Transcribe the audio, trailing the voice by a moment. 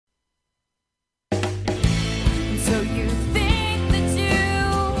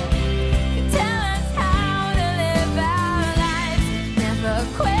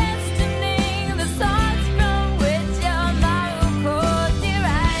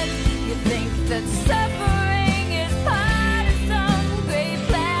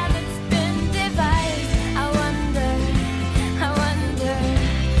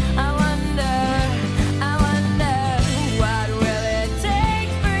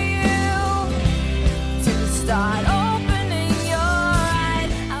start opening your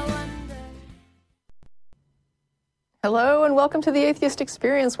eyes. I wonder. Hello and welcome to the Atheist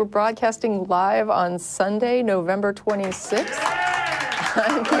Experience. We're broadcasting live on Sunday, November 26th.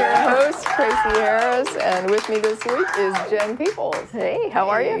 I'm your host, Tracie Harris, and with me this week is Jen Peeples. Hey, how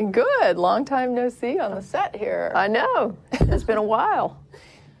are you? Good. Long time no see on the set here. I know. It's been a while.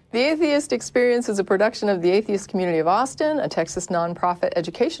 The Atheist Experience is a production of the Atheist Community of Austin, a Texas nonprofit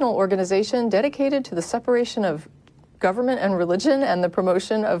educational organization dedicated to the separation of government and religion and the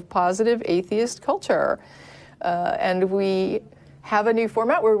promotion of positive atheist culture. And we have a new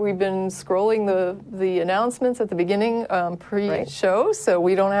format where we've been scrolling the announcements at the beginning pre-show, right. So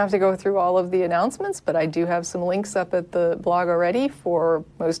we don't have to go through all of the announcements, but I do have some links up at the blog already for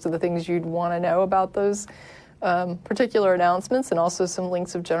most of the things you'd want to know about those particular announcements, and also some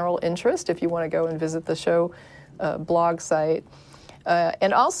links of general interest if you want to go and visit the show blog site.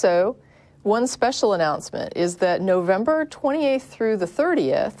 And also, one special announcement is that November 28th through the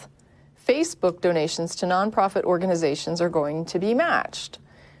 30th, Facebook donations to nonprofit organizations are going to be matched.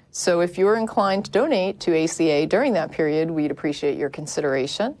 So if you're inclined to donate to ACA during that period, we'd appreciate your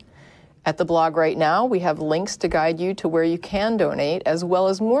consideration. At the blog right now, we have links to guide you to where you can donate, as well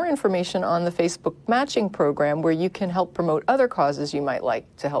as more information on the Facebook matching program where you can help promote other causes you might like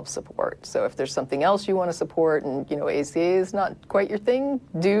to help support. So if there's something else you want to support and, ACA is not quite your thing,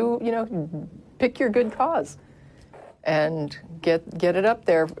 pick your good cause and get it up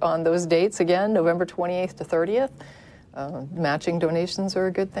there on those dates. Again, November 28th to 30th. Matching donations are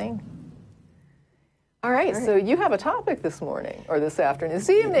a good thing. All right, so you have a topic this morning, or this afternoon, this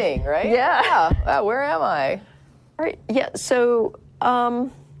evening, right? Yeah. Where am I? All right, yeah, so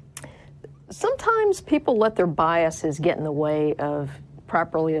sometimes people let their biases get in the way of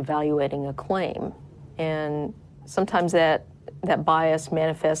properly evaluating a claim. And sometimes that bias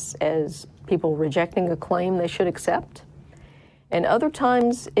manifests as people rejecting a claim they should accept. And other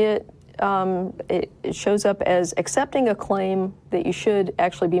times it shows up as accepting a claim that you should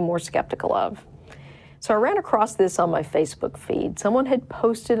actually be more skeptical of. So I ran across this on my Facebook feed. Someone had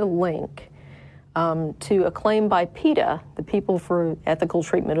posted a link to a claim by PETA, the People for Ethical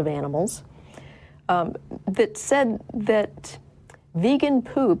Treatment of Animals, that said that vegan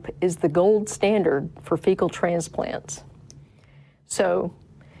poop is the gold standard for fecal transplants. So,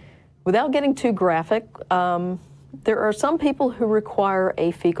 without getting too graphic, there are some people who require a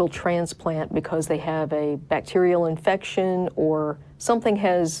fecal transplant because they have a bacterial infection or something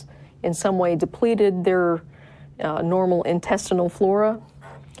has in some way depleted their normal intestinal flora.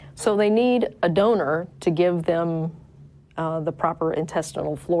 So they need a donor to give them the proper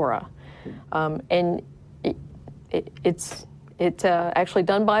intestinal flora. And it's actually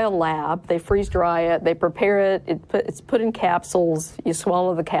done by a lab. They freeze dry it, they prepare it, it's put in capsules, you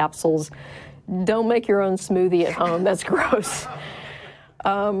swallow the capsules. Don't make your own smoothie at home, that's gross.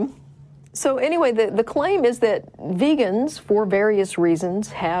 So anyway, the claim is that vegans, for various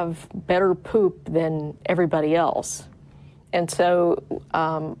reasons, have better poop than everybody else. And so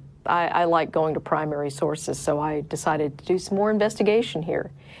I like going to primary sources, so I decided to do some more investigation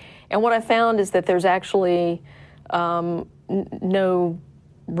here. And what I found is that there's actually no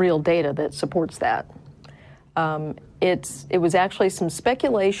real data that supports that. It was actually some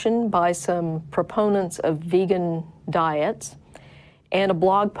speculation by some proponents of vegan diets and a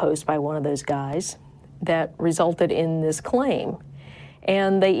blog post by one of those guys that resulted in this claim.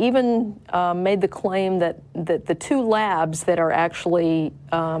 And they even made the claim that the two labs that are actually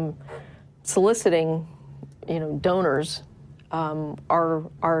soliciting, donors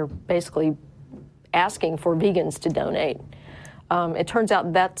are basically asking for vegans to donate. It turns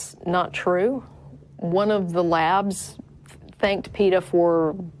out that's not true. One of the labs thanked PETA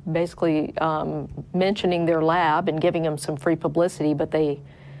for basically mentioning their lab and giving them some free publicity, but they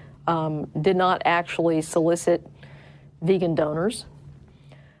did not actually solicit vegan donors.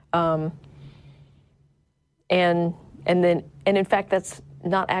 And in fact, that's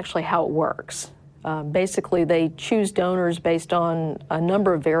not actually how it works. Basically, they choose donors based on a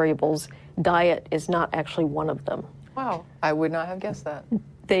number of variables. Diet is not actually one of them. Wow, I would not have guessed that.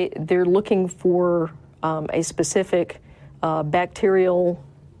 They're looking for a specific bacterial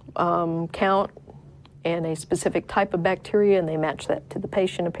count and a specific type of bacteria, and they match that to the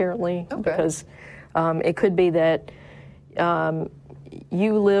patient apparently. Okay. Because it could be that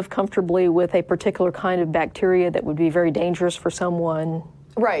you live comfortably with a particular kind of bacteria that would be very dangerous for someone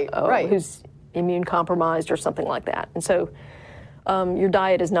right. who's immune compromised or something like that. And so your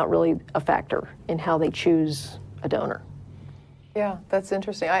diet is not really a factor in how they choose a donor. Yeah, that's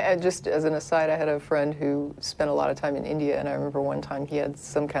interesting. I just, as an aside, I had a friend who spent a lot of time in India, and I remember one time he had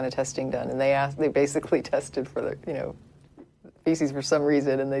some kind of testing done, and they basically tested for the, feces for some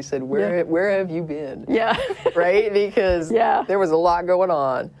reason, and they said, where have you been? Yeah. Right? Because there was a lot going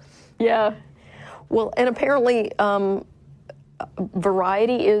on. Yeah. Well, and apparently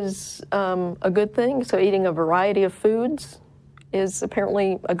variety is a good thing. So eating a variety of foods is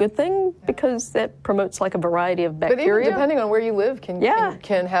apparently a good thing because that promotes like a variety of bacteria. But even depending on where you live can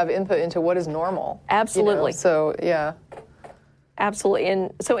have input into what is normal. Absolutely. So, yeah. Absolutely.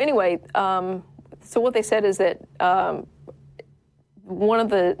 And so anyway, so what they said is that one of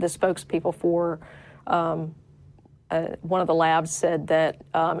the spokespeople for one of the labs said that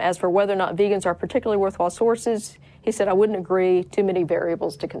as for whether or not vegans are particularly worthwhile sources, he said, I wouldn't agree, too many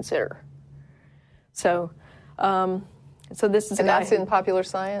variables to consider. So, so this is and that's in Popular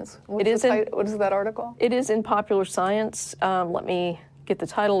Science? What is that article? It is in Popular Science. Let me get the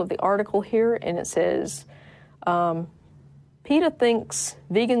title of the article here, and it says, PETA thinks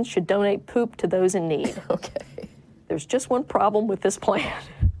vegans should donate poop to those in need. Okay. There's just one problem with this plan.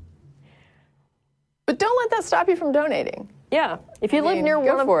 But don't let that stop you from donating. Yeah. If you live near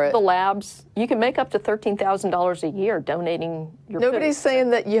one of the labs, you can make up to $13,000 a year donating your Nobody's poop.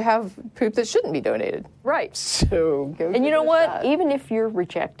 saying that you have poop that shouldn't be donated. Right. So go and you know what? that. Even if you're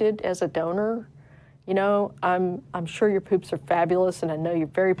rejected as a donor, I'm sure your poops are fabulous, and I know you're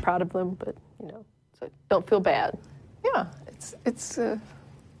very proud of them. But so don't feel bad. Yeah, it's an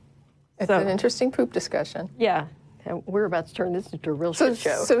interesting poop discussion. Yeah, and we're about to turn this into a real shit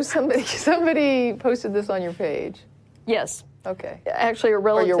show. So somebody posted this on your page. Yes. Okay. Actually, a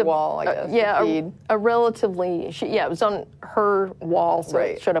relative. Or your wall, I guess. Yeah, feed. a relatively. It was on her wall, so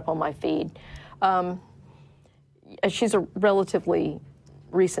it showed up on my feed. She's a relatively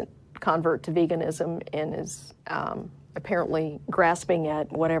recent convert to veganism and is apparently grasping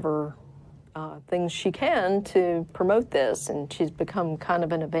at whatever things she can to promote this, and she's become kind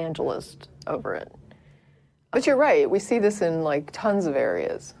of an evangelist over it. But you're right. We see this in like tons of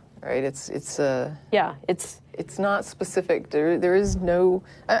areas, right? It's not specific. There is no.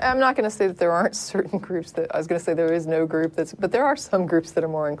 I'm not going to say that there aren't certain groups that. I was going to say there is no group but there are some groups that are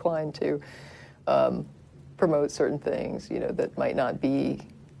more inclined to promote certain things, that might not be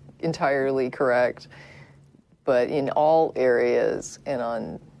entirely correct. But in all areas and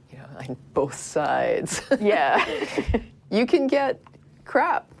on both sides, you can get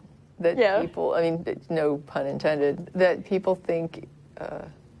crap that people, no pun intended, that people think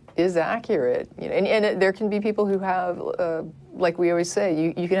is accurate. And there can be people who have, like we always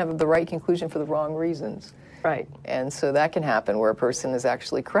say, you can have the right conclusion for the wrong reasons. Right. And so that can happen where a person is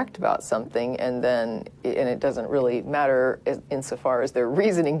actually correct about something, and it doesn't really matter insofar as their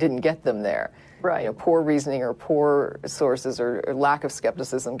reasoning didn't get them there. Right. Poor reasoning or poor sources or lack of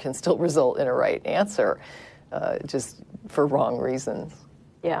skepticism can still result in a right answer, just for wrong reasons.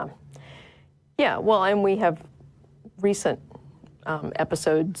 Yeah. Yeah, well, and we have recent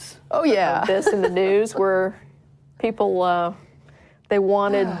episodes of this in the news where people, they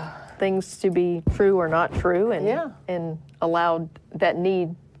wanted things to be true or not true, and allowed that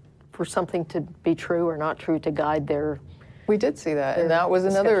need for something to be true or not true to guide their. We did see that, and that was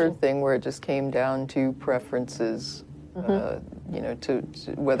another thing where it just came down to preferences, to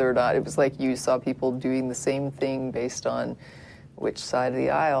whether or not it was like you saw people doing the same thing based on which side of the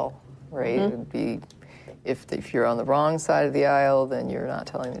aisle, right? It would be if you're on the wrong side of the aisle, then you're not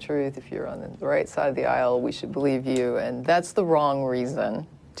telling the truth. If you're on the right side of the aisle, we should believe you, and that's the wrong reason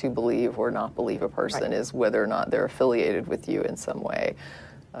to believe or not believe a person is whether or not they're affiliated with you in some way.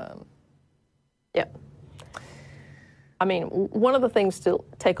 I mean, one of the things to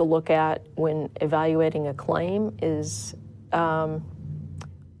take a look at when evaluating a claim is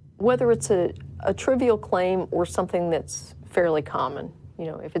whether it's a trivial claim or something that's fairly common.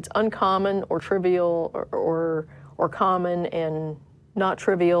 If it's uncommon or trivial or common and not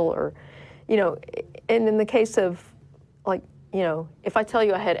trivial, or, and in the case of, like, if I tell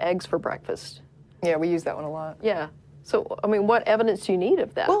you I had eggs for breakfast. Yeah, we use that one a lot. Yeah. So, what evidence do you need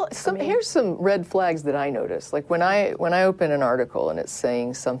of that? Well, here's some red flags that I notice. Like when I open an article and it's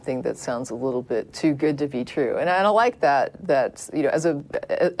saying something that sounds a little bit too good to be true, and I like that. That's as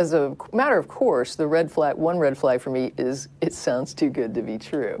a matter of course, one red flag for me is it sounds too good to be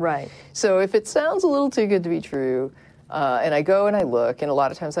true. Right. So if it sounds a little too good to be true, and I go and I look, and a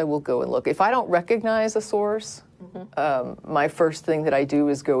lot of times I will go and look. If I don't recognize a source, my first thing that I do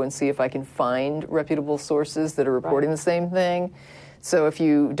is go and see if I can find reputable sources that are reporting the same thing. So if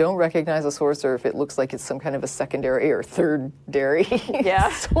you don't recognize a source, or if it looks like it's some kind of a secondary or third-dairy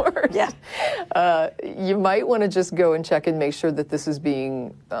source, you might want to just go and check and make sure that this is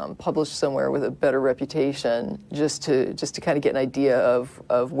being published somewhere with a better reputation, just to kind of get an idea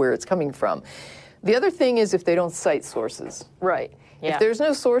of where it's coming from. The other thing is if they don't cite sources. Right. Yeah. If there's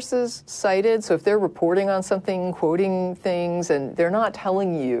no sources cited, so if they're reporting on something, quoting things, and they're not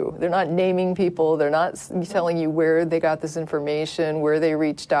telling you, they're not naming people, they're not telling you where they got this information, where they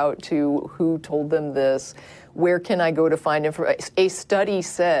reached out to, who told them this, where can I go to find information, a study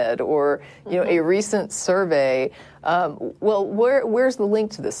said, or a recent survey. Well, where's the link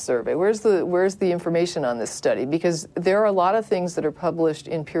to this survey? Where's the information on this study? Because there are a lot of things that are published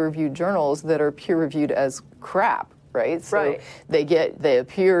in peer-reviewed journals that are peer-reviewed as crap. Right? So the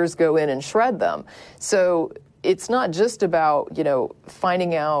peers go in and shred them. So it's not just about,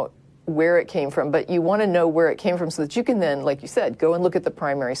 finding out where it came from, but you want to know where it came from so that you can then, like you said, go and look at the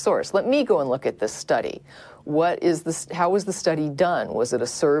primary source. Let me go and look at this study. How was the study done? Was it a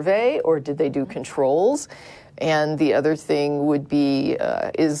survey, or did they do controls? And the other thing would be,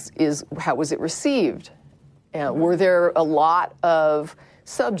 is how was it received? Were there a lot of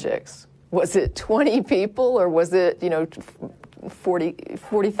subjects? Was it 20 people, or was it,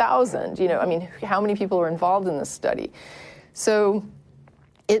 40,000? How many people are involved in this study? So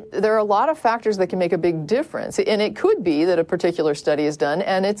there are a lot of factors that can make a big difference. And it could be that a particular study is done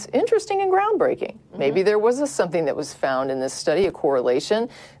and it's interesting and groundbreaking. Maybe there was something that was found in this study, a correlation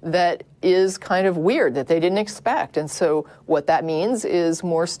that is kind of weird that they didn't expect. And so what that means is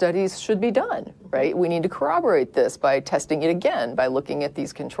more studies should be done, right? We need to corroborate this by testing it again, by looking at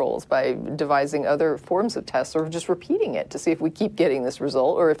these controls, by devising other forms of tests, or just repeating it to see if we keep getting this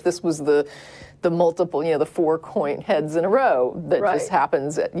result, or if this was the multiple, the 4 coin heads in a row that just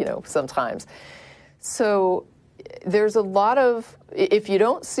happens at, sometimes. So there's a lot of, if you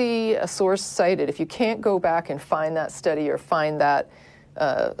don't see a source cited, if you can't go back and find that study or find that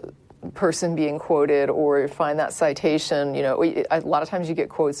person being quoted or find that citation, a lot of times you get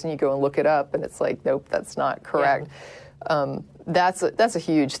quotes and you go and look it up and it's like, nope, that's not correct. That's a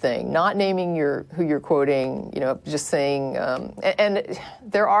huge thing. Not naming who you're quoting, just saying, and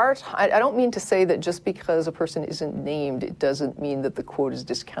there are, I don't mean to say that just because a person isn't named, it doesn't mean that the quote is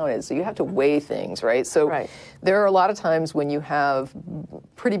discounted. So you have to weigh things, right? So there are a lot of times when you have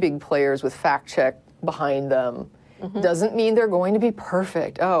pretty big players with fact check behind them, doesn't mean they're going to be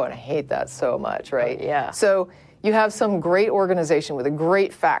perfect. Oh, and I hate that so much, right? So you have some great organization with a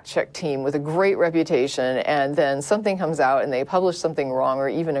great fact check team with a great reputation, and then something comes out and they publish something wrong or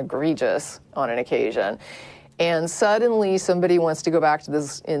even egregious on an occasion, and suddenly somebody wants to go back to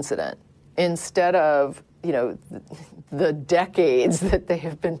this incident instead of the decades that they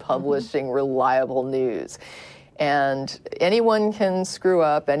have been publishing reliable news. And anyone can screw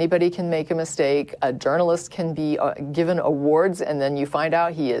up, anybody can make a mistake, a journalist can be given awards, and then you find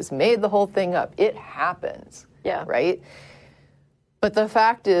out he has made the whole thing up. It happens. Right? But the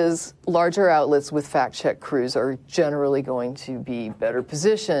fact is, larger outlets with fact check crews are generally going to be better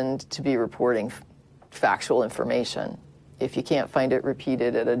positioned to be reporting factual information. If you can't find it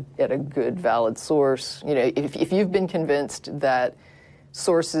repeated at a good, valid source, if you've been convinced that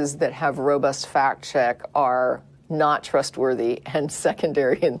sources that have robust fact check are not trustworthy and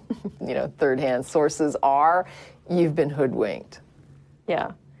secondary and third-hand sources are, you've been hoodwinked.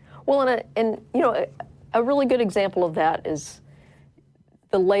 Yeah. Well, and a really good example of that is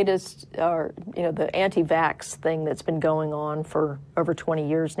the latest, the anti-vax thing that's been going on for over 20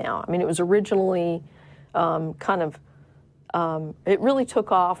 years now. I mean, it was originally it really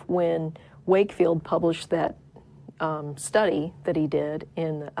took off when Wakefield published that study that he did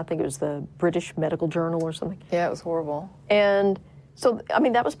in, I think it was the British Medical Journal or something. Yeah, it was horrible. And so,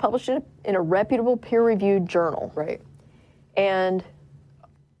 that was published in a reputable peer-reviewed journal. Right. And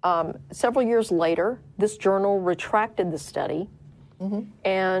several years later, this journal retracted the study,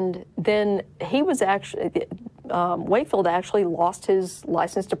 and then he was Wakefield actually lost his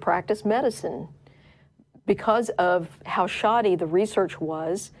license to practice medicine because of how shoddy the research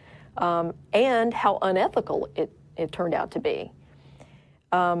was, and how unethical it turned out to be.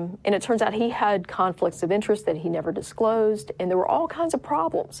 And it turns out he had conflicts of interest that he never disclosed, and there were all kinds of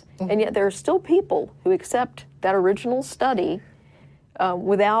problems. And yet there are still people who accept that original study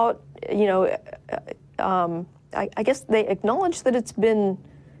without, I guess they acknowledge that it's been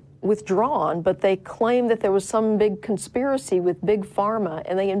withdrawn, but they claim that there was some big conspiracy with Big Pharma,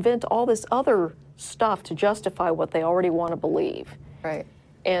 and they invent all this other stuff to justify what they already want to believe. Right.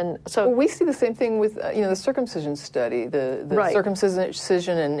 And so Well, we see the same thing with the circumcision study, the Right.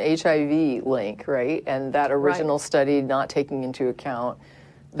 circumcision and HIV link, right? And that original study not taking into account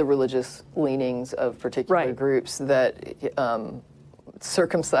the religious leanings of particular Right. groups that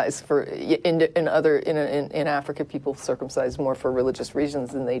circumcise for in Africa, people circumcise more for religious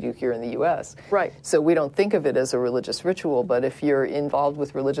reasons than they do here in the U.S. Right. So we don't think of it as a religious ritual, but if you're involved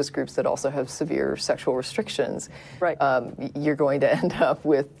with religious groups that also have severe sexual restrictions, Right. You're going to end up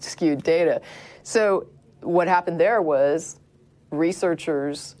with skewed data. So what happened there was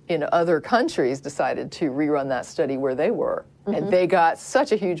researchers in other countries decided to rerun that study where they were. And they got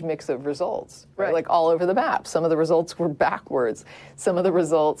such a huge mix of results, Right. like all over the map. Some of the results were backwards. Some of the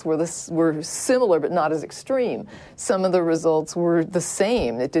results were similar but not as extreme. Some of the results were the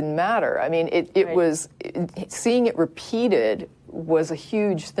same. It didn't matter. I mean, seeing it repeated was a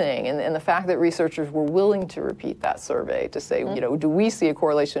huge thing. And the fact that researchers were willing to repeat that survey to say, do we see a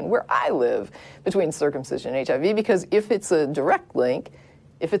correlation where I live between circumcision and HIV? Because if it's a direct link,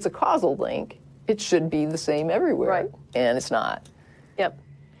 if it's a causal link, it should be the same everywhere. Right. And it's not. Yep.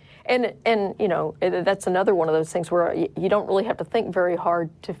 And that's another one of those things where you don't really have to think very hard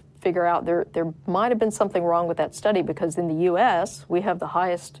to figure out there might have been something wrong with that study, because in the U.S. we have the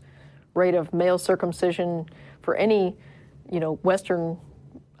highest rate of male circumcision for any Western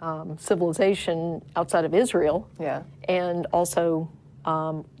civilization outside of Israel. Yeah. And also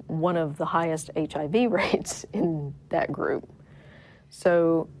one of the highest HIV rates in that group.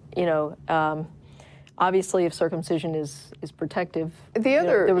 So, obviously, if circumcision is protective, The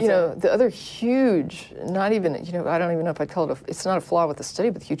other huge, not even, I don't even know if I'd call it it's not a flaw with the study,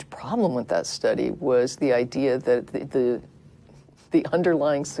 but the huge problem with that study was the idea that the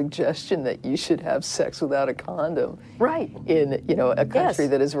underlying suggestion that you should have sex without a condom, right, in a country Yes.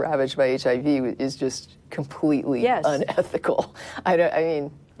 that is ravaged by HIV is just completely Yes. unethical.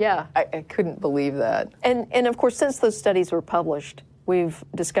 Yeah. I couldn't believe that. And of course, since those studies were published, we've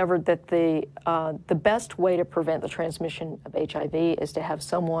discovered that the best way to prevent the transmission of HIV is to have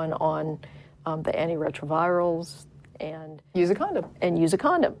someone on the antiretrovirals and Use a condom. use a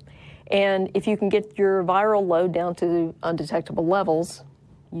condom. And if you can get your viral load down to undetectable levels,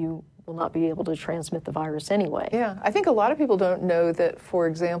 you will not be able to transmit the virus anyway. Yeah, I think a lot of people don't know that, for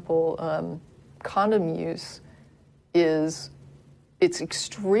example, condom use it's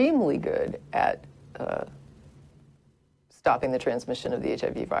extremely good at stopping the transmission of the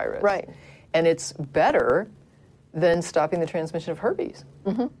HIV virus. Right. And it's better than stopping the transmission of herpes.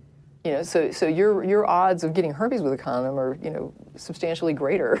 Mm-hmm. So your odds of getting herpes with a condom are, substantially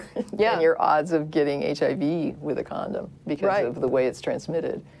greater Yeah. than your odds of getting HIV with a condom because Right. of the way it's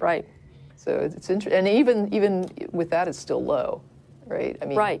transmitted. Right. So it's interesting, and even with that, it's still low, right? I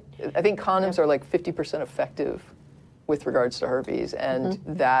mean, Right. I think condoms are like 50% effective with regards to herpes, and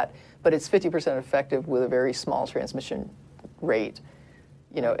but it's 50% effective with a very small transmission rate,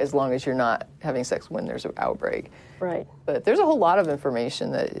 as long as you're not having sex when there's an outbreak. Right. But there's a whole lot of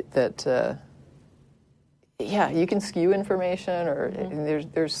information that you can skew information, or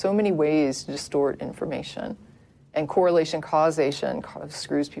there's so many ways to distort information, and correlation causation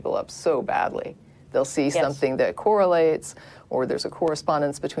screws people up so badly. They'll see Yes. something that correlates, or there's a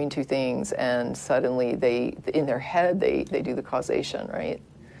correspondence between two things, and suddenly in their head they do the causation, right?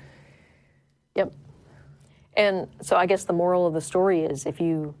 Yep. And so I guess the moral of the story is, if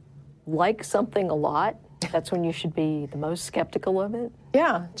you like something a lot, that's when you should be the most skeptical of it.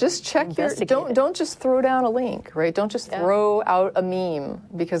 Yeah, just check Investigate it. don't just throw down a link, right? Don't just throw out a meme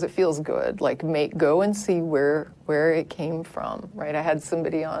because it feels good. Like go and see where it came from, right? I had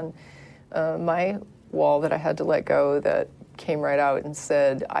somebody on my wall that I had to let go that came right out and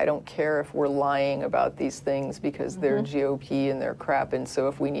said, I don't care if we're lying about these things because they're GOP and they're crap, and so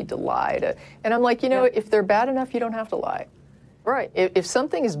if we need to lie to... And I'm like, if they're bad enough, you don't have to lie. Right. If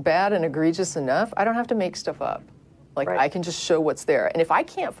something is bad and egregious enough, I don't have to make stuff up. Like, Right. I can just show what's there. And if I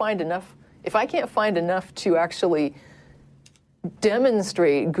can't find enough to actually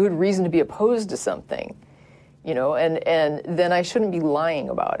demonstrate good reason to be opposed to something, and then I shouldn't be lying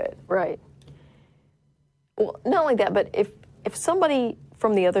about it. Right. Well, not only that, but if somebody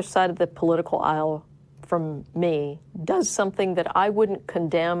from the other side of the political aisle from me does something that I wouldn't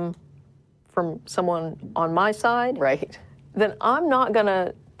condemn from someone on my side, Right. then I'm not going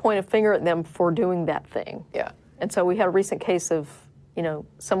to point a finger at them for doing that thing. Yeah. And so we had a recent case of,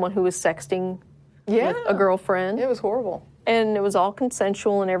 someone who was sexting Yeah. with a girlfriend. It was horrible. And it was all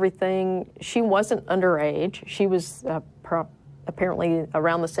consensual and everything. She wasn't underage. She was apparently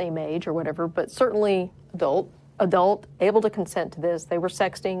around the same age or whatever, but certainly adult, able to consent to this. They were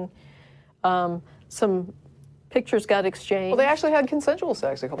sexting. Some pictures got exchanged. Well, they actually had consensual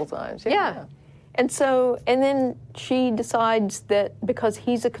sex a couple times. Yeah. And then she decides that because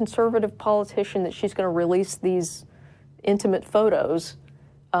he's a conservative politician, that she's going to release these intimate photos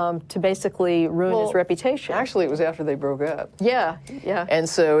to basically ruin his reputation. Actually, it was after they broke up. Yeah. And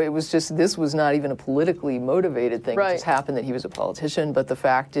so it was just, this was not even a politically motivated thing. Right. It just happened that he was a politician. But the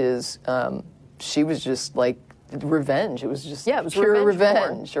fact is, she was just like revenge. It was just it was pure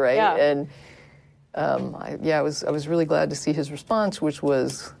revenge right? Yeah. And I was really glad to see his response, which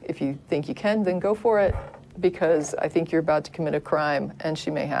was, if you think you can, then go for it, because I think you're about to commit a crime, and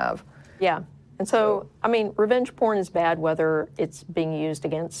she may have. Yeah. And so, I mean, revenge porn is bad whether it's being used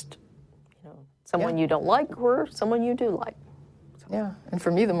against, someone you don't like or someone you do like. Yeah, and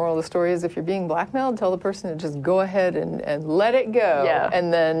for me, the moral of the story is, if you're being blackmailed, tell the person to just go ahead and let it go,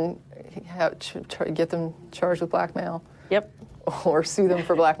 and then get them charged with blackmail. Yep. Or sue them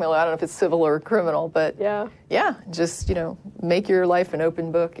for blackmail. I don't know if it's civil or criminal, but just make your life an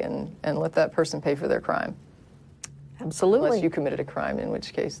open book and let that person pay for their crime. Absolutely. Unless you committed a crime, in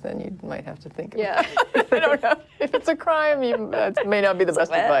which case then you might have to think. Yeah. I don't know. If it's a crime, that may not be the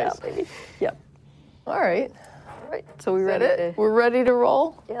best advice. Maybe. Yep. All right. Right. So we ready to? We're ready to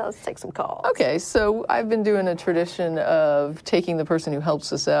roll? Yeah, let's take some calls. Okay, so I've been doing a tradition of taking the person who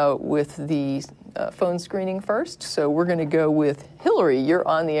helps us out with the phone screening first. So we're going to go with Hillary. You're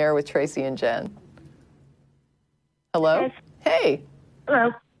on the air with Tracie and Jen. Hello? Yes. Hey.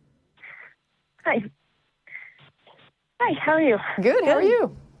 Hello. Hi. Hi, how are you? Good, how are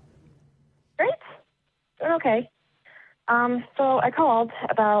you? Great. Doing okay. So I called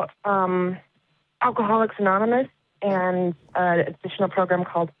about Alcoholics Anonymous and an additional program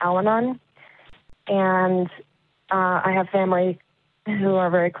called Al-Anon. And I have family who are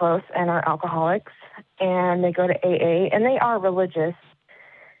very close and are alcoholics, and they go to AA, and they are religious.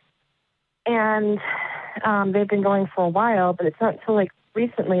 And they've been going for a while, but it's not until like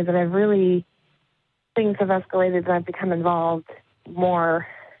recently that things have escalated and I've become involved more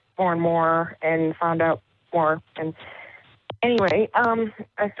and more and found out more. And anyway,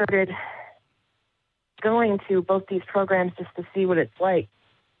 I started going to both these programs just to see what it's like.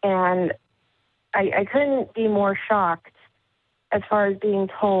 And I couldn't be more shocked as far as being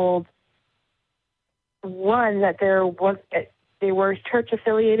told, one, that they were church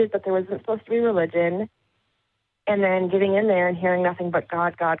affiliated, but there wasn't supposed to be religion. And then getting in there and hearing nothing but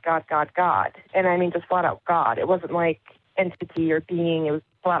God, God, God, God, God. And I mean just flat out God. It wasn't like entity or being. It was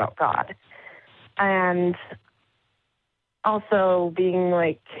flat out God. And also being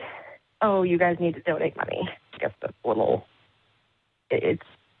like, oh, you guys need to donate money. I guess that's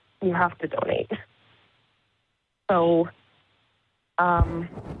you have to donate. So,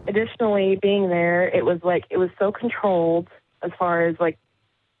 additionally, being there, it was so controlled as far as like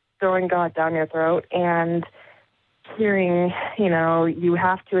throwing God down your throat and hearing, you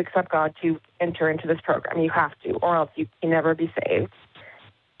have to accept God to enter into this program. You have to, or else you can never be saved.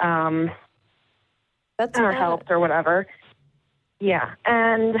 That's or helped or whatever. Yeah.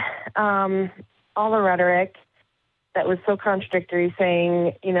 And all the rhetoric that was so contradictory,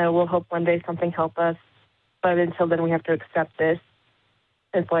 saying, we'll hope one day something help us, but until then we have to accept this.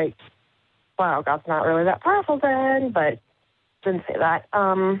 It's like, wow, God's not really that powerful then, but didn't say that.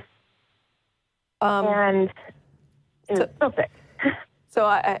 And it was so sick. So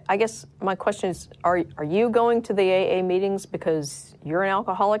I guess my question is, are you going to the AA meetings because you're an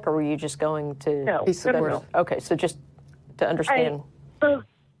alcoholic, or were you just going to be supportive? Okay, so just to understand.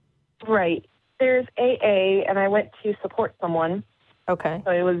 Right. There's AA, and I went to support someone. Okay.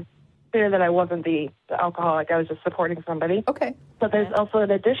 So it was clear that I wasn't the alcoholic. I was just supporting somebody. Okay. But there's also an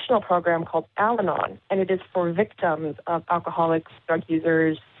additional program called Al-Anon, and it is for victims of alcoholics, drug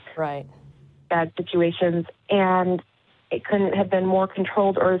users, right, bad situations. And it couldn't have been more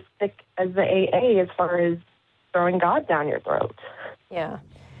controlled or as thick as the AA as far as throwing God down your throat. Yeah.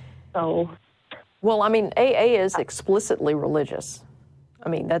 So. Well, I mean, AA is explicitly religious. I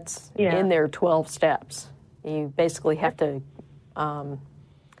mean, that's in their 12 steps. You basically have to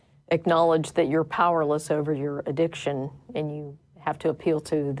acknowledge that you're powerless over your addiction, and you have to appeal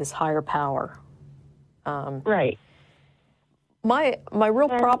to this higher power. Right. My real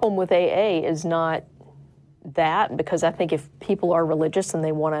problem with AA is not that, because I think if people are religious and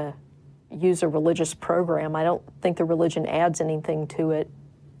they want to use a religious program, I don't think the religion adds anything to it.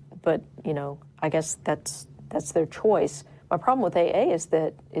 But, I guess that's their choice. My problem with AA is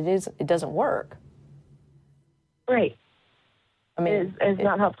that it doesn't work. Right. I mean, it's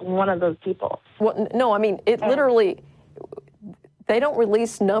not helped one of those people. Well, no, I mean, it literally, they don't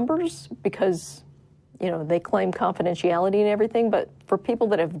release numbers because, they claim confidentiality and everything, but for people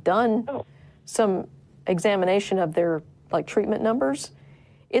that have done some examination of their like treatment numbers,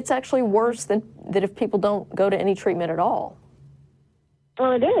 it's actually worse than if people don't go to any treatment at all.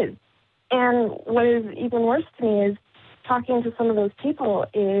 Well, it is. And what is even worse to me is talking to some of those people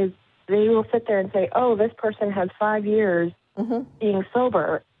is they will sit there and say, oh, this person has 5 years being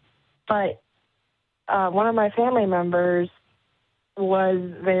sober. But one of my family members was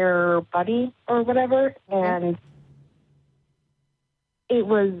their buddy or whatever, and they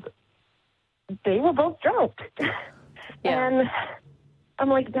were both drunk. Yeah. And I'm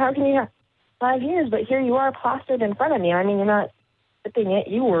like, how can you have 5 years, but here you are plastered in front of me? I mean, you're not sipping it,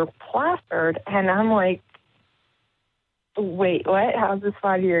 you were plastered. And I'm like, wait, what? How's this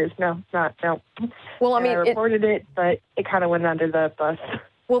 5 years? No, it's not. No. Well, I And mean, I reported it, but it kind of went under the bus.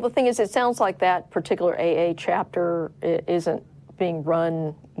 well, the thing is, it sounds like that particular AA chapter isn't being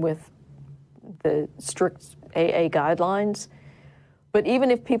run with the strict AA guidelines. But even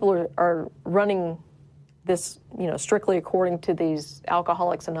if people are running this, strictly according to these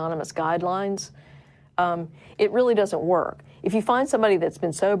Alcoholics Anonymous guidelines, it really doesn't work. If you find somebody that's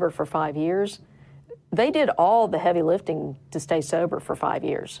been sober for 5 years, they did all the heavy lifting to stay sober for 5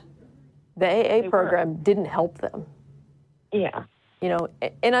 years. The AA program didn't help them. Yeah.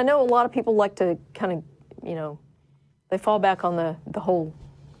 And I know a lot of people like to kind of, they fall back on the whole,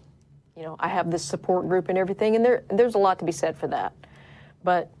 I have this support group and everything, and there's a lot to be said for that.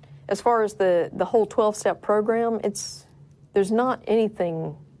 But as far as the whole 12-step program, there's not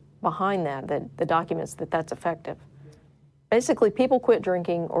anything behind that documents that that's effective. Basically, people quit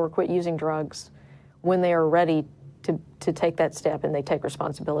drinking or quit using drugs when they are ready to take that step, and they take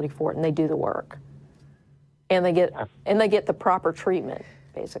responsibility for it, and they do the work, and they get the proper treatment,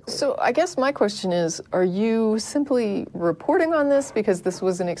 basically. So I guess my question is, are you simply reporting on this because this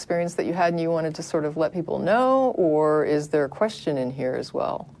was an experience that you had and you wanted to sort of let people know, or is there a question in here as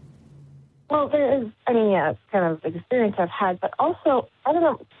well? Well, there is, it's kind of the experience I've had, but also, I don't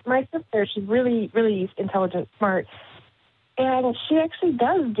know, my sister, she's really, really intelligent, smart, and she actually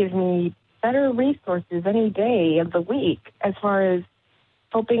does give me better resources any day of the week as far as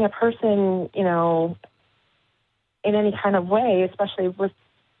helping a person, in any kind of way, especially with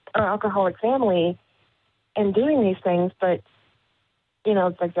an alcoholic family and doing these things. But,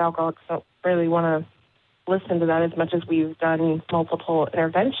 it's like the alcoholics don't really want to listen to that as much as we've done multiple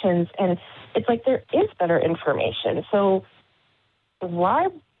interventions. And it's like there is better information. So why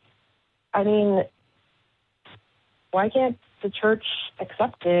can't the church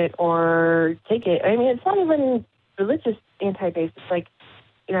accept it or take it? I mean, it's not even religious anti-based. It's like,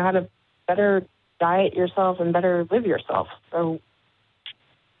 how to better diet yourself and better live yourself. So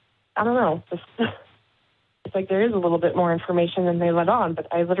I don't know. It's like there is a little bit more information than they let on, but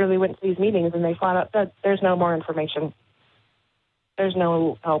I literally went to these meetings and they flat out said, there's no more information. There's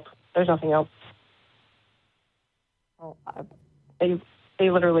no help. There's nothing else. Well, They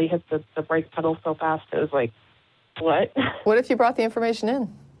literally hit the brake pedal so fast, it was like, what? What if you brought the information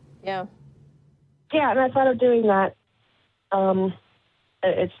in? Yeah. Yeah, and I thought of doing that.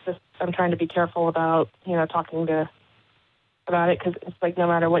 It's just, I'm trying to be careful about, talking about it, because it's like no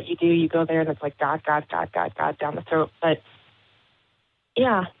matter what you do, you go there and it's like God down the throat. But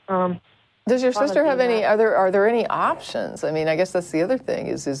yeah. Does your sister have are there any options? I mean, I guess that's the other thing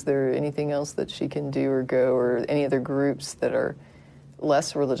is there anything else that she can do or go, or any other groups that are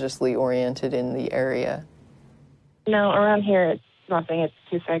less religiously oriented in the area? No, around here it's nothing. It's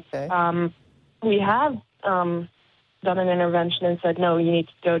too sick. Okay. We have done an intervention and said, no, you need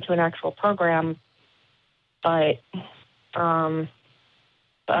to go to an actual program, but the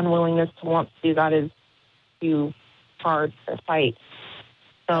unwillingness to want to do that is too hard to fight.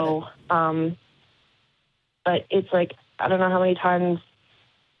 So, but it's like, I don't know how many times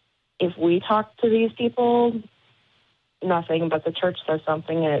if we talk to these people, nothing, but the church says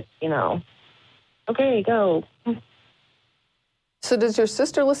something and it's, okay, go. So does your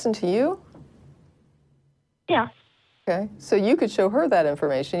sister listen to you? Yeah. Okay. So you could show her that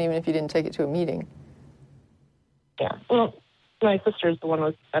information even if you didn't take it to a meeting. Yeah. Well, my sister's the one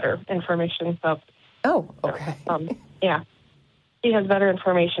with better information, so. Oh, okay. Yeah. She has better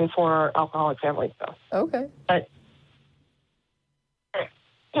information for our alcoholic family, so. Okay. But,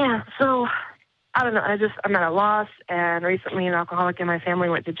 yeah, so, I don't know. I'm at a loss, and recently an alcoholic in my family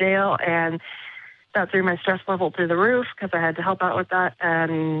went to jail, and that threw my stress level through the roof because I had to help out with that,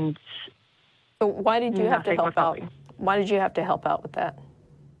 and So why did you have to help out? Why did you have to help out with that?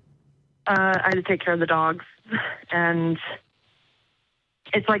 I had to take care of the dogs, and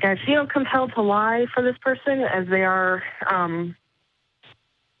it's like I feel compelled to lie for this person as they are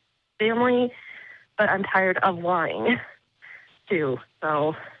family, but I'm tired of lying too.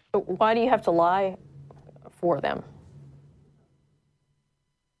 So But why do you have to lie for them?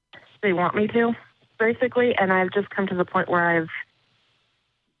 They want me to, basically, and I've just come to the point where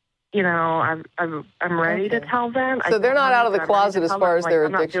I'm ready to tell them. So they're not out of the closet as far as their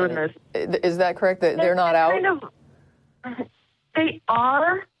I'm addiction. not doing this. Is that correct? That they're not out? Kind of, they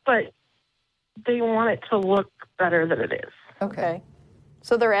are, but they want it to look better than it is. Okay.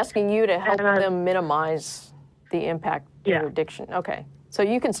 So they're asking you to help And, them minimize the impact of their addiction. Okay. So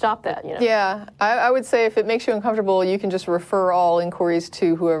you can stop that, Yeah, I would say if it makes you uncomfortable, you can just refer all inquiries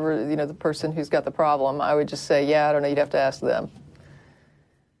to whoever, the person who's got the problem. I would just say, I don't know, you'd have to ask them.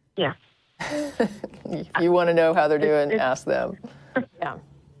 Yeah. You want to know how they're doing, ask them. Yeah.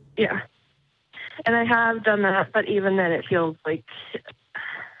 Yeah. And I have done that, but even then it feels like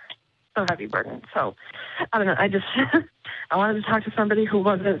so heavy burden. So I don't know. I just I wanted to talk to somebody who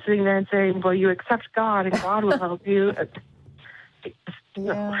wasn't sitting there and saying, "Well, you accept God and God will help you."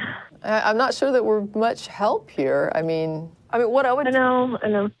 Yeah, I'm not sure that we're much help here. I mean, what I would I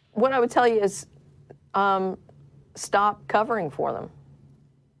know. What I would tell you is, stop covering for them.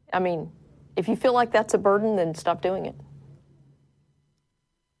 I mean, if you feel like that's a burden, then stop doing it.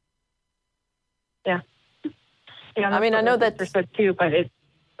 Yeah. Yeah. I mean, I know that said too, but it's.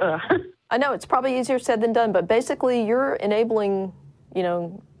 I know it's probably easier said than done, but basically, you're enabling,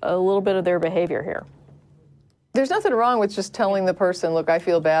 a little bit of their behavior here. There's nothing wrong with just telling the person, look, I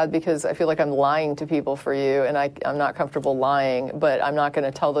feel bad because I feel like I'm lying to people for you, and I'm not comfortable lying, but I'm not going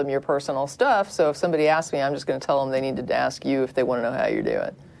to tell them your personal stuff. So if somebody asks me, I'm just going to tell them they need to ask you if they want to know how you're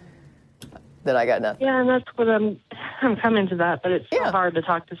doing. That I got nothing. Yeah, and that's what I'm coming to that, but it's so hard to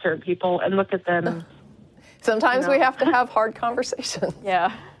talk to certain people and look at them. Sometimes we have to have hard conversations.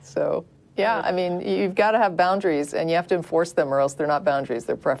 Yeah. So, I mean, you've got to have boundaries, and you have to enforce them, or else they're not boundaries,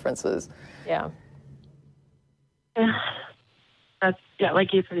 they're preferences. Yeah. Yeah. That's,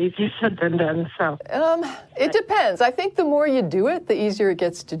 like you said, easier said than done, so. It depends. I think the more you do it, the easier it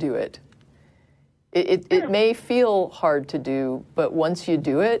gets to do it. It may feel hard to do, but once you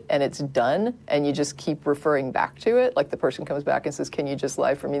do it and it's done and you just keep referring back to it, like the person comes back and says, can you just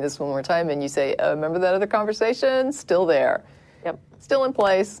lie for me this one more time? And you say, remember that other conversation? Still there. Yep. Still in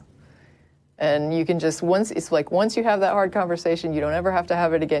place. And you can just, once you have that hard conversation, you don't ever have to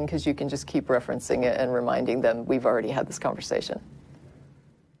have it again because you can just keep referencing it and reminding them, we've already had this conversation.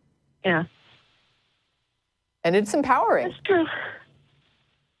 Yeah. And it's empowering. That's true.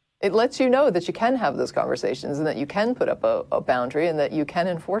 It lets you know that you can have those conversations and that you can put up a boundary and that you can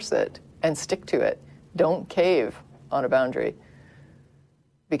enforce it and stick to it. Don't cave on a boundary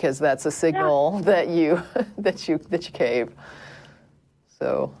because that's a signal that you cave.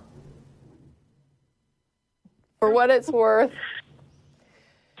 So, for what it's worth.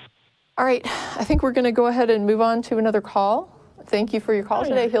 All right, I think we're going to go ahead and move on to another call. Thank you for your call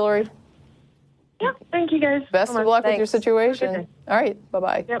today, Hillary. Yeah, thank you guys. Best of luck with your situation. All right,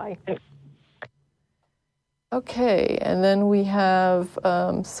 bye-bye. Yep. Bye. Okay, and then we have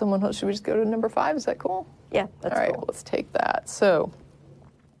someone else. Should we just go to number 5? Is that cool? Yeah, that's All right, cool. let's take that. So,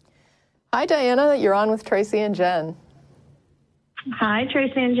 hi, Diana. You're on with Tracie and Jen. Hi,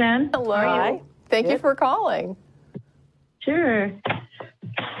 Tracie and Jen. Hello. Hi. Thank you for calling. Sure.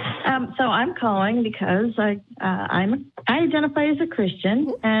 So I'm calling because I identify as a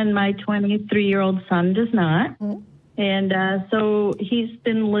Christian, and my 23-year-old son does not. And so he's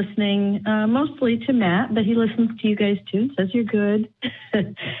been listening mostly to Matt, but he listens to you guys too, says you're good.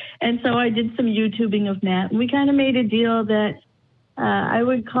 And so I did some YouTubing of Matt, and we kind of made a deal that I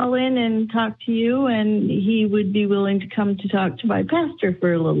would call in and talk to you, and he would be willing to come to talk to my pastor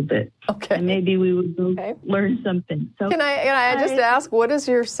for a little bit. Okay. And maybe we would go learn something. So Can I just ask, what does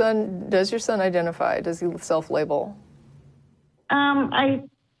your son identify? Does he self-label? I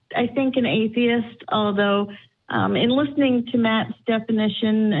think an atheist, although in listening to Matt's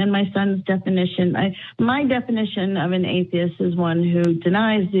definition and my son's definition, my definition of an atheist is one who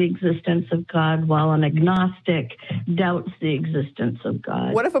denies the existence of God, while an agnostic doubts the existence of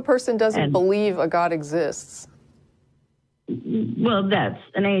God. What if a person doesn't believe a God exists? Well, that's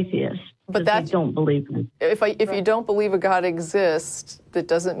an atheist. But I don't believe it. If you don't believe a God exists, that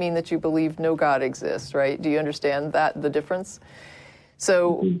doesn't mean that you believe no God exists, right? Do you understand the difference?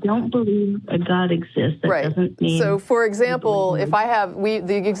 So if you don't believe a God exists, that doesn't mean. So, for example,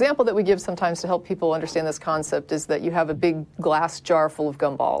 the example that we give sometimes to help people understand this concept is that you have a big glass jar full of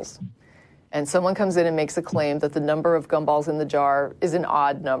gumballs, and someone comes in and makes a claim that the number of gumballs in the jar is an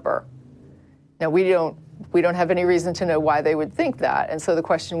odd number. Now, we don't have any reason to know why they would think that, and so the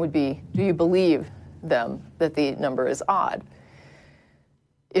question would be, do you believe them that the number is odd?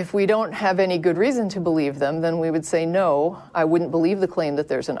 If we don't have any good reason to believe them, then we would say, no, I wouldn't believe the claim that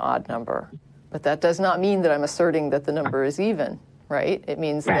there's an odd number. But that does not mean that I'm asserting that the number is even, right? It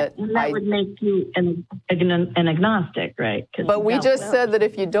means Right. that And that would make you an agnostic, right? 'Cause But you we don't just know. said that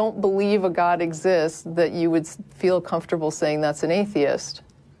if you don't believe a God exists, that you would feel comfortable saying that's an atheist.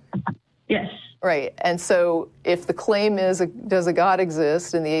 Yes. Right. And so if the claim is, does a God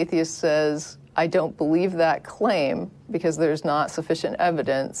exist? And the atheist says, I don't believe that claim because there's not sufficient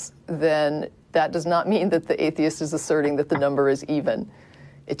evidence, then that does not mean that the atheist is asserting that the number is even.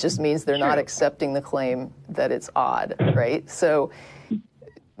 It just means they're not accepting the claim that it's odd, right? So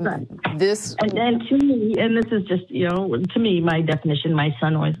Right. this... And to me, and this is just, to me, my definition, my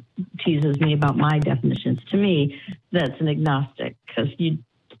son always teases me about my definitions. To me, that's an agnostic because you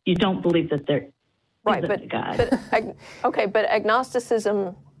don't believe that there Right, isn't a God. but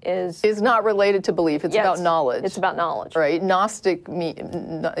agnosticism is not related to belief. It's about knowledge. It's about knowledge. Right. Gnostic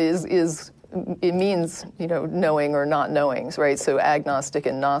it means, knowing or not knowing, right? So agnostic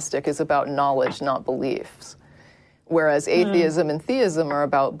and Gnostic is about knowledge, not beliefs. Whereas atheism and theism are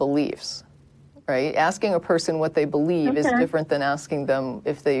about beliefs, right? Asking a person what they believe is different than asking them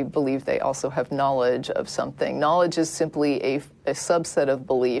if they believe they also have knowledge of something. Knowledge is simply a subset of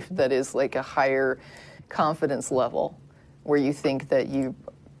belief that is like a higher confidence level where you think that you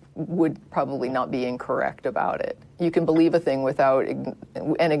would probably not be incorrect about it. You can believe a thing without and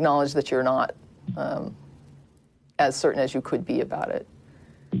acknowledge that you're not as certain as you could be about it.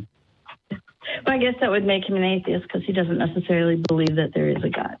 But I guess that would make him an atheist because he doesn't necessarily believe that there is a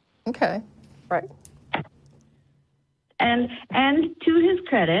God. Okay. Right. And to his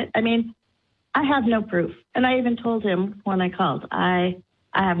credit, I mean, I have no proof. And I even told him when I called, I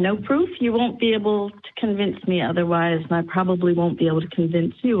have no proof. You won't be able to convince me otherwise, and I probably won't be able to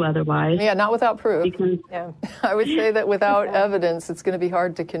convince you otherwise. Yeah, not without proof. Because, I would say that without evidence, it's going to be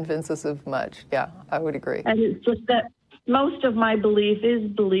hard to convince us of much. Yeah, I would agree. and it's just that most of my belief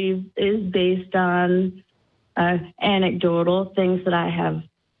is based on anecdotal things that I have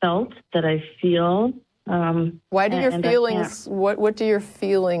felt, that I feel. Why do your feelings, what do your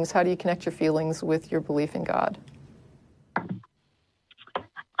feelings, how do you connect your feelings with your belief in God?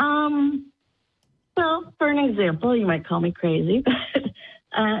 Well, for an example, you might call me crazy,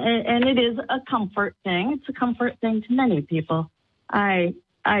 and it is a comfort thing. It's a comfort thing to many people. I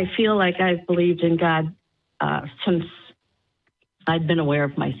feel like I've believed in God since I've been aware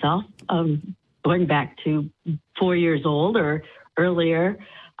of myself, going back to 4 years old or earlier.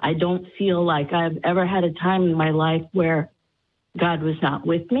 I don't feel like I've ever had a time in my life where God was not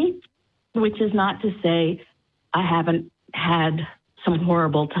with me, which is not to say I haven't had some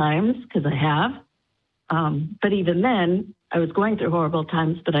horrible times, because I have. But even then, I was going through horrible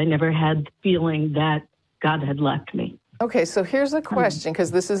times, but I never had the feeling that God had left me. Okay, so here's a question, because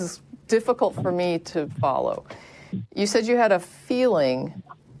this is difficult for me to follow. You said you had a feeling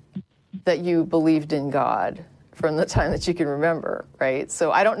that you believed in God from the time that you can remember, right?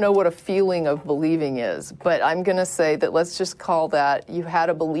 So I don't know what a feeling of believing is, but I'm going to say that let's just call that you had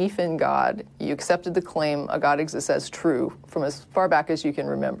a belief in God. You accepted the claim a God exists as true from as far back as you can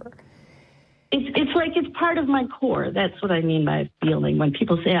remember. It's like it's part of my core. That's what I mean by feeling. When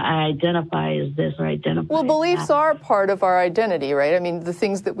people say I identify as this or identify Well, as beliefs that. are part of our identity, right? I mean, the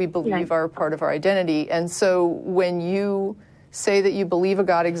things that we believe are part of our identity. And so when you say that you believe a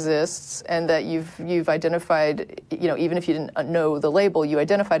God exists and that you've identified, even if you didn't know the label, you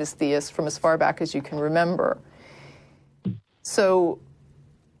identified as theist from as far back as you can remember. So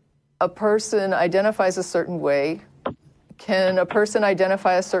a person identifies a certain way. Can a person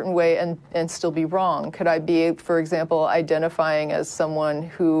identify a certain way and still be wrong? Could I be, for example, identifying as someone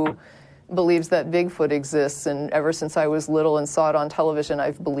who believes that Bigfoot exists, and ever since I was little and saw it on television,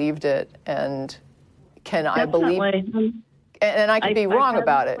 I've believed it, and can I believe... And I could be wrong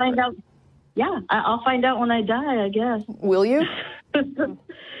about it. I'll find out when I die, I guess. Will you?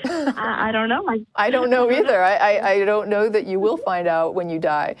 I don't know. I don't know either. I don't know that you will find out when you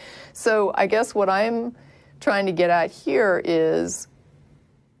die. So I guess what I'm trying to get at here is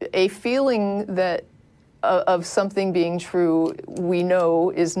a feeling that of something being true, we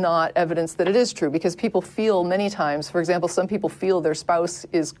know is not evidence that it is true, because people feel many times, for example, some people feel their spouse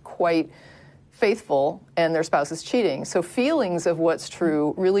is quite faithful and their spouse is cheating. So feelings of what's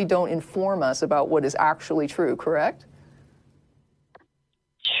true really don't inform us about what is actually true, correct?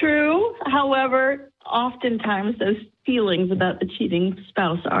 True. However, oftentimes those feelings about the cheating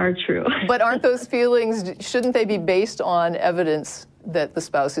spouse are true. But aren't those feelings, shouldn't they be based on evidence that the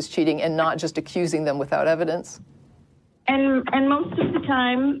spouse is cheating and not just accusing them without evidence? And most of the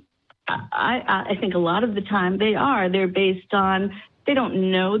time, I think a lot of the time they're based on, they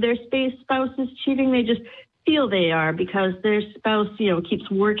don't know their spouse is cheating. They just feel they are because their spouse, keeps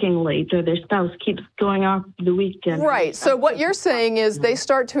working late or their spouse keeps going off the weekend. Right. So what you're saying is they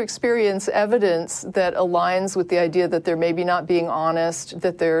start to experience evidence that aligns with the idea that they're maybe not being honest,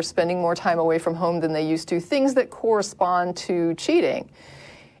 that they're spending more time away from home than they used to, things that correspond to cheating.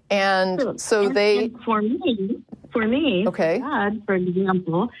 And so and for me, okay. God, for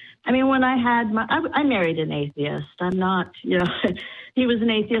example, I mean, when I had I married an atheist. I'm not, he was an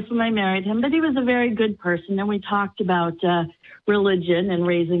atheist when I married him, but he was a very good person. And we talked about religion and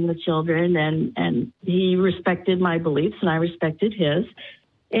raising the children, and he respected my beliefs and I respected his.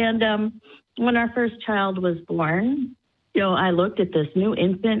 And when our first child was born, I looked at this new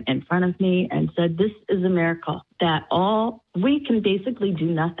infant in front of me and said, this is a miracle that we can basically do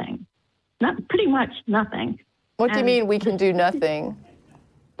nothing. Pretty much nothing. What do you mean we can do nothing?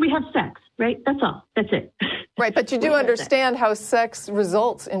 We have sex, right? That's all. That's it. Right, but you do understand how sex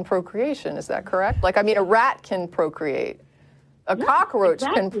results in procreation, is that correct? Like, I mean, a rat can procreate. A cockroach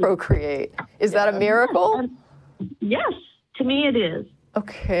can procreate. Is that a miracle? Yes, to me it is.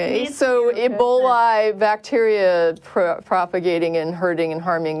 Okay, so Ebola bacteria propagating and hurting and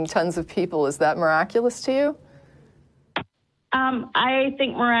harming tons of people, is that miraculous to you? I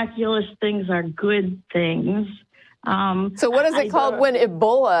think miraculous things are good things. So what is it called when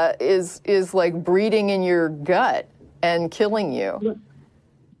Ebola is like breeding in your gut and killing you?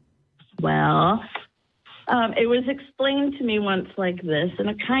 Well, it was explained to me once like this, and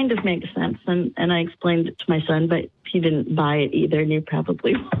it kind of makes sense. And I explained it to my son, but he didn't buy it either, and you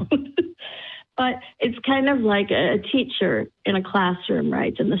probably won't. But it's kind of like a teacher in a classroom,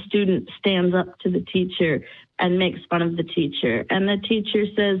 right? And the student stands up to the teacher and makes fun of the teacher. And the teacher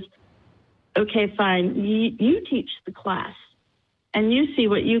says, okay, fine, you teach the class and you see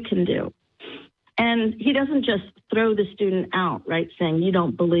what you can do. And he doesn't just throw the student out, right, saying, you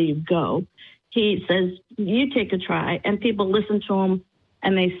don't believe, go. He says, you take a try, and people listen to him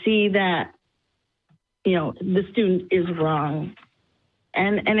and they see that, the student is wrong.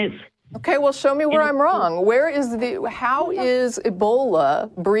 And it's... Okay, well, show me where I'm wrong. How is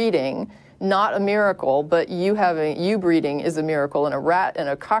Ebola breeding not a miracle, but you breeding is a miracle, and a rat and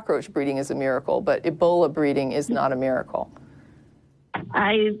a cockroach breeding is a miracle, but Ebola breeding is not a miracle?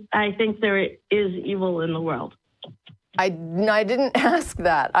 I think there is evil in the world. I didn't ask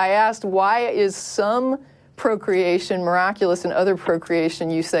that. I asked, why is some procreation miraculous and other procreation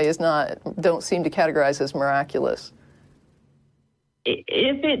you say don't seem to categorize as miraculous? If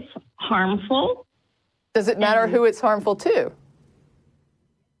it's harmful. Does it matter who it's harmful to?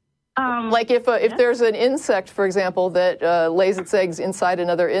 Like if there's an insect, for example, that lays its eggs inside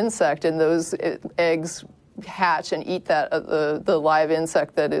another insect, and those eggs hatch and eat the live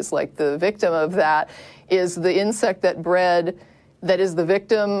insect that is like the victim of that, is the insect that bred that is the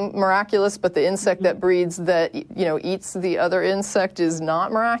victim miraculous, but the insect that breeds that eats the other insect is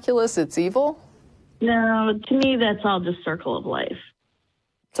not miraculous? It's evil? No, to me that's all just circle of life.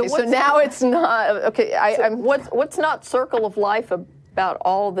 So now it's not okay. What's not circle of life about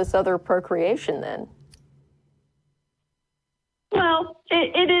all this other procreation then? Well,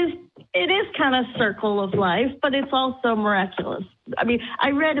 it is kind of circle of life, but it's also miraculous. I mean,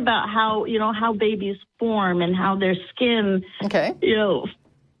 I read about how babies form and how their skin,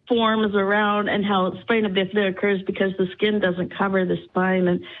 forms around, and how spina bifida occurs because the skin doesn't cover the spine,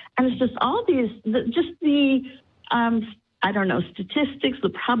 and it's just all these, statistics, the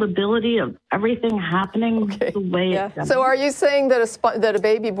probability of everything happening the way it does. So are you saying that a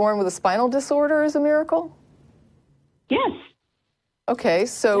baby born with a spinal disorder is a miracle? Yes. Okay,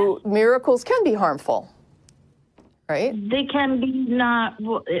 so miracles can be harmful, right? They can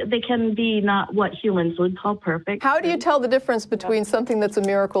be not what humans would call perfect. How do you tell the difference between something that's a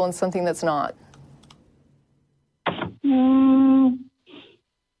miracle and something that's not?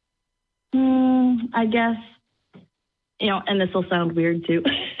 I guess, and this will sound weird too.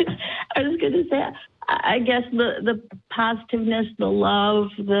 I was going to say, I guess the positiveness, the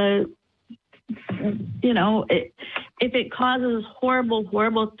love, if it causes horrible,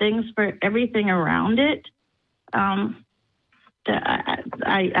 horrible things for everything around it, I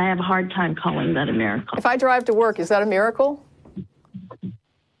have a hard time calling that a miracle. If I drive to work, is that a miracle?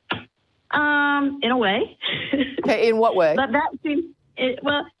 In a way. Okay, in what way? But that seems,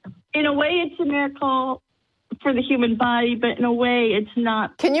 in a way it's a miracle for the human body, but in a way it's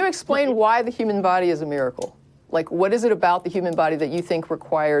not. Can you explain why the human body is a miracle? Like, what is it about the human body that you think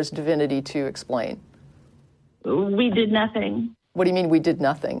requires divinity to explain? We did nothing. What do you mean we did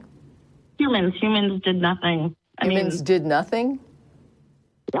nothing? Humans did nothing. Humans did nothing?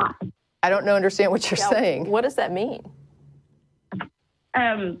 Yeah. I don't understand what you're saying. What does that mean?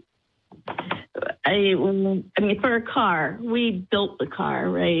 I mean, for a car, we built the car,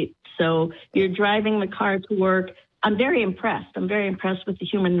 right? So you're driving the car to work. I'm very impressed. I'm very impressed with the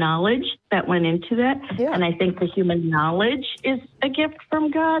human knowledge that went into that. Yeah. And I think the human knowledge is a gift from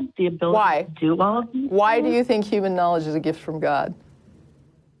God, the ability Why? to do all of these Why things. do you think human knowledge is a gift from God?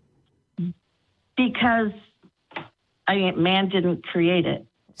 Because, I mean, man didn't create it.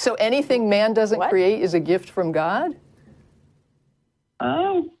 So anything man doesn't What? create is a gift from God?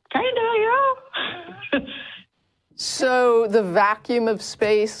 Oh, kind of, yeah. So the vacuum of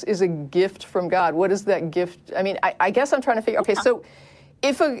space is a gift from God. What is that gift? I mean, I guess I'm trying to figure. Okay, so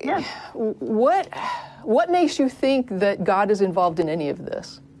what makes you think that God is involved in any of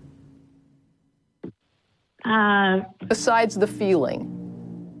this besides the feeling,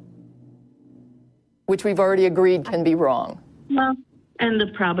 which we've already agreed can be wrong? Well, and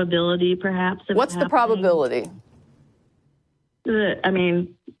the probability, perhaps. Of What's the happening. probability? I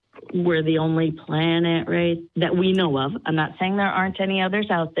mean, we're the only planet, right, that we know of. I'm not saying there aren't any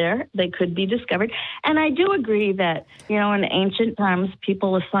others out there. They could be discovered. And I do agree that, you know, in ancient times,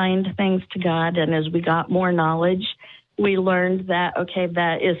 people assigned things to God. And as we got more knowledge, we learned that, okay,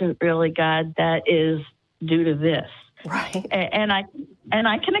 that isn't really God. That is due to this. Right. And I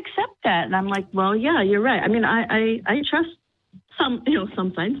can accept that. And I'm like, well, yeah, you're right. I mean, I trust some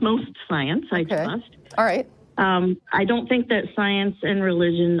science, most science I trust. All right. I don't think that science and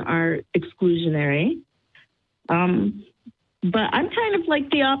religion are exclusionary. But I'm kind of like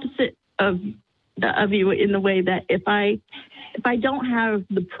the opposite of you in the way that if I don't have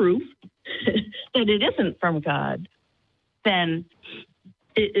the proof that it isn't from God, then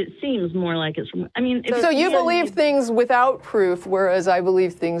it seems more like it's from. I mean, So you believe things without proof, whereas I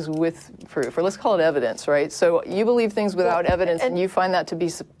believe things with proof, or let's call it evidence, right? So you believe things without evidence, and you find that to be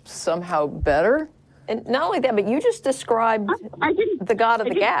somehow better? And not only that, but you just described the God of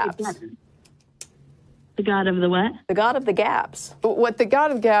the gaps. The God of the what? The God of the gaps. What the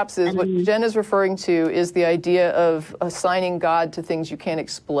God of gaps is, what Jen is referring to, is the idea of assigning God to things you can't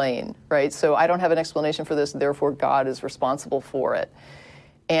explain, right? So I don't have an explanation for this, therefore God is responsible for it.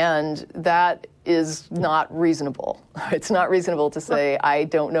 And that is not reasonable. It's not reasonable to say, I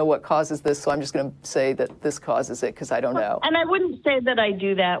don't know what causes this, so I'm just going to say that this causes it because I don't know. And I wouldn't say that I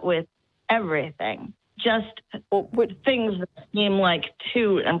do that with everything. Just things that seem like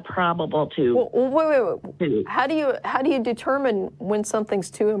too improbable to. Well, wait. How do you determine when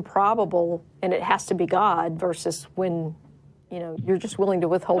something's too improbable and it has to be God versus when, you know, you're just willing to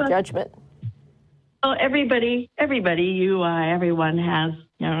withhold judgment? Well, everybody, you, everyone has,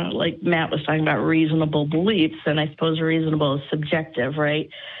 you know, like Matt was talking about reasonable beliefs, and I suppose reasonable is subjective, right?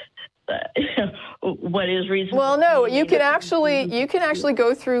 What is reasonable? Well, no, you can actually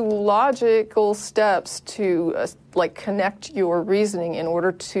go through logical steps to like connect your reasoning in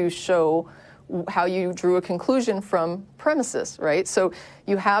order to show how you drew a conclusion from premises, right? So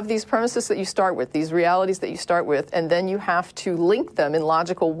you have these premises that you start with, these realities that you start with, and then you have to link them in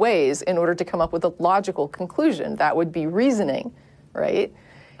logical ways in order to come up with a logical conclusion. That would be reasoning, right?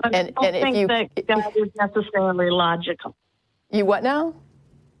 I don't think that God is necessarily logical. You what now?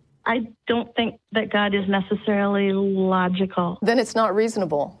 I don't think that God is necessarily logical. Then it's not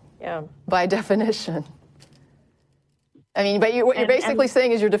reasonable. Yeah. By definition. I mean, but what you're basically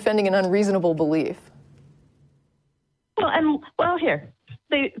saying is you're defending an unreasonable belief. Well, here,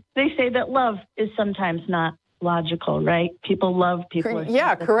 they say that love is sometimes not logical, right? People love people.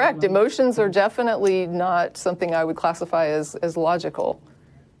 Yeah, correct. Emotions are definitely not something I would classify as logical.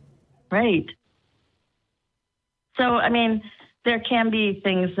 Right. So, I mean, there can be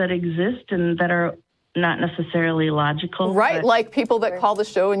things that exist and that are not necessarily logical. Right, like people that call the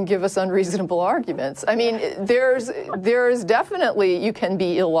show and give us unreasonable arguments. I mean, there's definitely, you can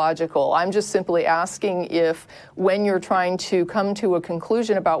be illogical. I'm just simply asking if when you're trying to come to a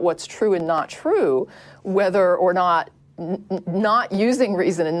conclusion about what's true and not true, whether or not not using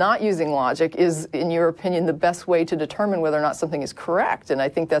reason and not using logic is, in your opinion, the best way to determine whether or not something is correct. And I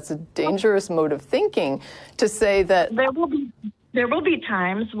think that's a dangerous mode of thinking to say that there will be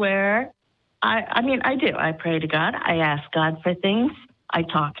times where I mean, I do. I pray to God. I ask God for things. I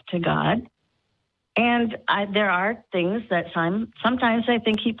talk to God. And there are things that sometimes I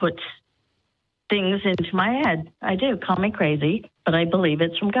think he puts things into my head. I do. Call me crazy, but I believe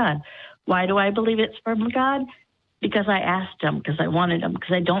it's from God. Why do I believe it's from God? Because I asked him, because I wanted him,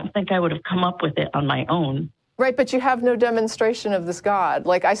 because I don't think I would have come up with it on my own. Right, but you have no demonstration of this God.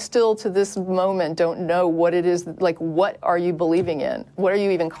 Like, I still, to this moment, don't know what it is. Like, what are you believing in? What are you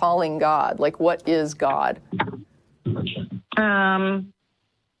even calling God? Like, what is God?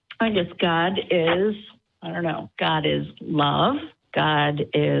 I guess God is, I don't know, God is love. God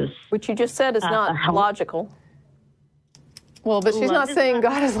is. Which you just said is not logical. Well, but she's not saying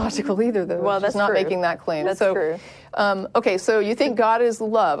God is logical either, though. Well, that's she's not true. making that claim. That's so, true. Okay, so you think God is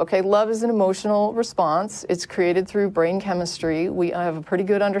love. Okay, love is an emotional response. It's created through brain chemistry. We have a pretty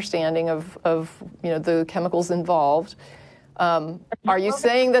good understanding of the chemicals involved. Are you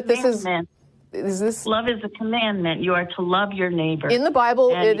saying that this is this? Love is a commandment. You are to love your neighbor. In the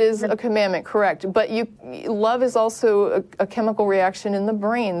Bible, it is a commandment, correct. But love is also a chemical reaction in the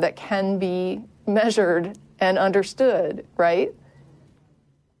brain that can be measured and understood, right?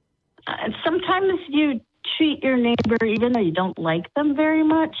 Sometimes you treat your neighbor, even though you don't like them very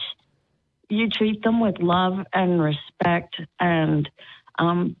much, you treat them with love and respect, and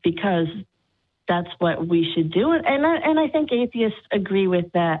because that's what we should do. And I think atheists agree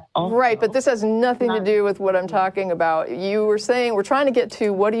with that also. Right, but this has nothing to do with what I'm talking about. You were saying, we're trying to get to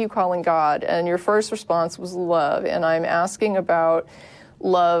what are you calling God? And your first response was love. And I'm asking about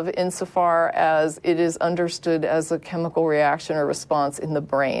love insofar as it is understood as a chemical reaction or response in the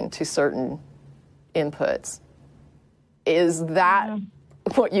brain to certain inputs. Is that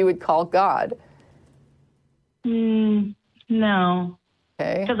what you would call God? No.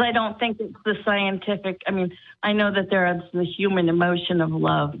 Okay. Because I don't think it's the scientific. I mean, I know that there is the human emotion of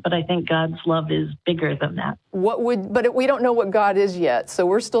love, but I think God's love is bigger than that. But we don't know what God is yet, so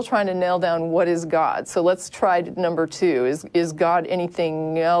we're still trying to nail down what is God. So let's try number 2. Is God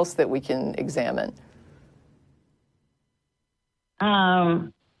anything else that we can examine?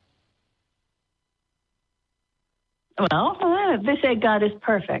 Well, they say God is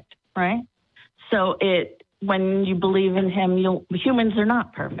perfect, right? So when you believe in him, humans are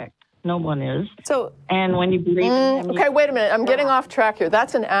not perfect. No one is. And when you believe in him... Okay, wait a minute. I'm getting off track here.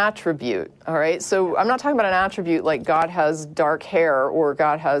 That's an attribute, all right? So I'm not talking about an attribute like God has dark hair or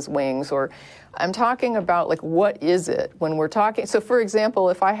God has wings, or I'm talking about, like, what is it when we're talking? So, for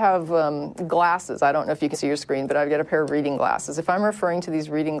example, if I have glasses, I don't know if you can see your screen, but I've got a pair of reading glasses. If I'm referring to these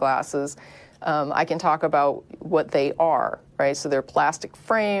reading glasses, I can talk about what they are, right? So they're plastic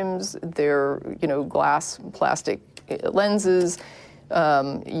frames, they're, glass, plastic lenses.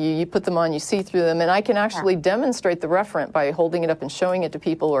 You put them on, you see through them, and I can actually demonstrate the referent by holding it up and showing it to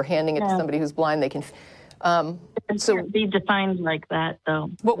people or handing it to somebody who's blind. They can. So it be defined like that,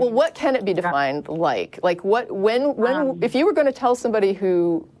 though. Well, what can it be defined like? Like if you were going to tell somebody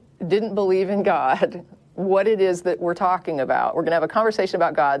who didn't believe in God what it is that we're talking about, we're going to have a conversation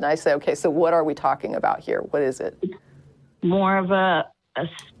about God, and I say, okay, so what are we talking about here? What is it? More of a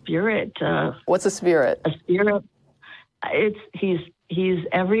spirit. What's a spirit? A spirit. He's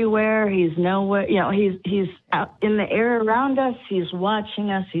everywhere. He's nowhere. He's out in the air around us. He's watching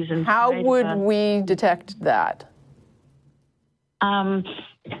us. He's inside. How would we detect that?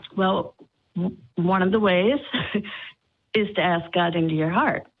 Well, one of the ways is to ask God into your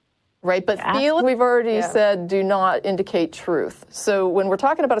heart. Right, but feelings, we've already said, do not indicate truth. So when we're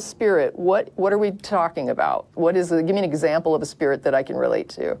talking about a spirit, what are we talking about? Give me an example of a spirit that I can relate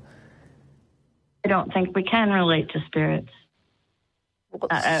to. I don't think we can relate to spirits.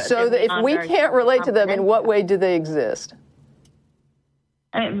 So that if we can't relate to them, in what way do they exist?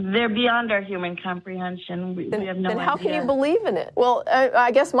 They're beyond our human comprehension. We have no idea. Then how can you believe in it? Well,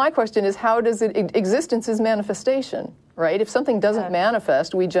 I guess my question is, how does existence is manifestation, right? If something doesn't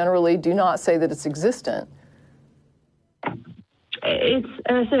manifest, we generally do not say that it's existent. It's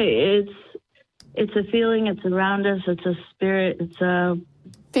a feeling. It's around us. It's a spirit. It's a...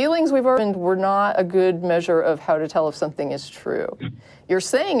 Feelings we've already were not a good measure of how to tell if something is true. You're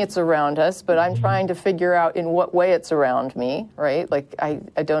saying it's around us, but I'm trying to figure out in what way it's around me, right? Like I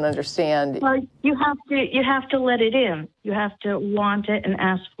don't understand. Well, you have to let it in. You have to want it and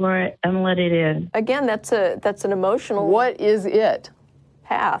ask for it and let it in. Again, that's an emotional. What is it?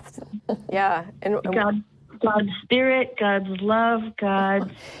 Path. Yeah, and God's spirit, God's love,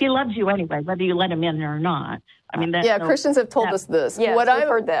 He loves you anyway, whether you let him in or not. I mean, Christians have told us this. Yes, we've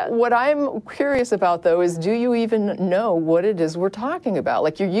heard that. What I'm curious about, though, is do you even know what it is we're talking about?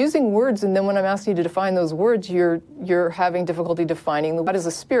 Like, you're using words, and then when I'm asking you to define those words, you're having difficulty defining what is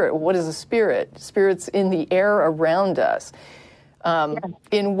a spirit. What is a spirit? Spirit's in the air around us.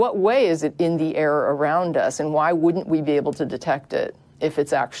 In what way is it in the air around us, and why wouldn't we be able to detect it if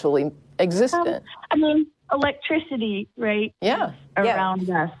it's actually existent? Electricity, right? Yeah. Around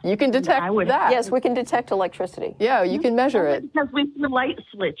us. You can detect that. Yes, we can detect electricity. Yeah, you can measure it. Because we put a light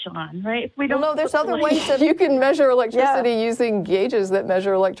switch on, right? If we don't no, there's other ways that you can measure electricity using gauges that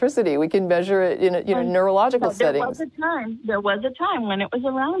measure electricity. We can measure it in neurological settings. There was a time when it was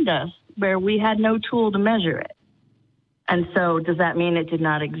around us where we had no tool to measure it. And so does that mean it did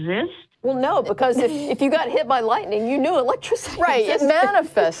not exist? Well, no, because if you got hit by lightning, you knew electricity Right, it existed.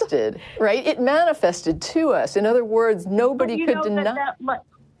 manifested, right? It manifested to us. In other words, nobody could deny.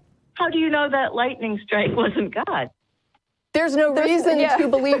 How do you know that lightning strike wasn't God? There's no reason to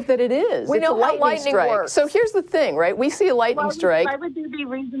believe that it is. We It's know a how lightning lightning strike. works. So here's the thing, right? We see a lightning strike. Why would there be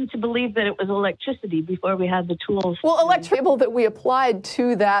reason to believe that it was electricity before we had the tools? Well, electrical that we applied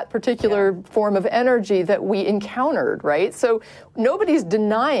to that particular form of energy that we encountered, right? So nobody's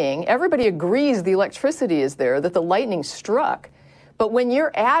denying, everybody agrees the electricity is there, that the lightning struck. But when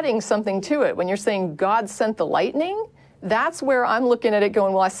you're adding something to it, when you're saying God sent the lightning, that's where I'm looking at it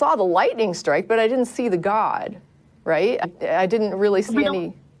going, well, I saw the lightning strike, but I didn't see the God, right? I didn't really see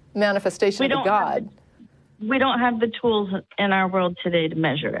any manifestation of the God. We don't have the tools in our world today to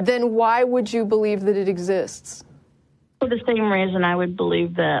measure it. Then why would you believe that it exists? For the same reason I would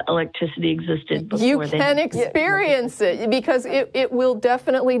believe that electricity existed before You can experience it because it will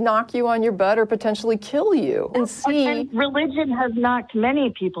definitely knock you on your butt or potentially kill you. And religion has knocked many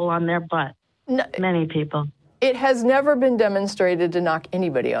people on their butt. Many people. It has never been demonstrated to knock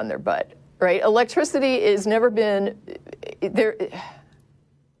anybody on their butt, right? Electricity has never been there.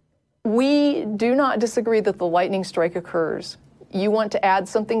 We do not disagree that the lightning strike occurs. You want to add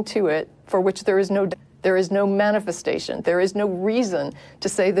something to it for which there is no manifestation. There is no reason to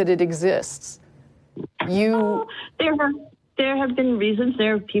say that it exists. There have been reasons.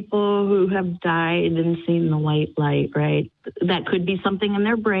 There are people who have died and seen the white light, right? That could be something in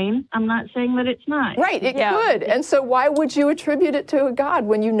their brain. I'm not saying that it's not. Right, it could. And so why would you attribute it to a God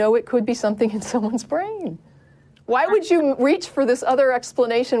when you know it could be something in someone's brain? Why would you reach for this other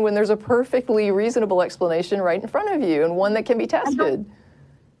explanation when there's a perfectly reasonable explanation right in front of you and one that can be tested?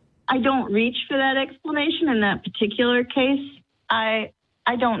 I don't reach for that explanation in that particular case. I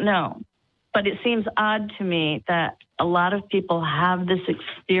don't know. But it seems odd to me that a lot of people have this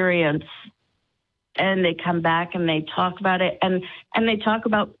experience and they come back and they talk about it and they talk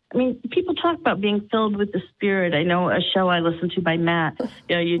about, people talk about being filled with the Spirit. I know a show I listen to by Matt,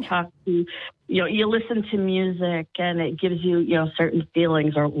 you listen to music and it gives you, certain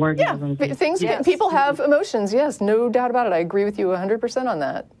feelings or orgasms. Yeah, people have emotions, yes, no doubt about it. I agree with you 100% on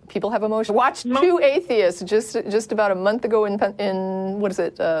that. People have emotions. Watched two atheists just about a month ago in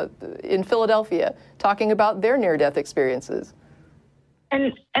Philadelphia talking about their near-death experiences.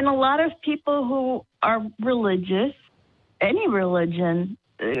 And a lot of people who are religious, any religion,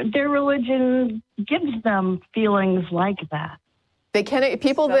 their religion gives them feelings like that.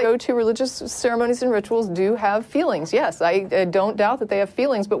 People that go to religious ceremonies and rituals do have feelings. Yes, I don't doubt that they have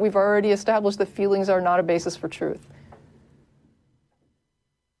feelings, but we've already established that feelings are not a basis for truth.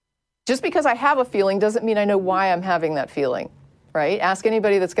 Just because I have a feeling doesn't mean I know why I'm having that feeling, right? Ask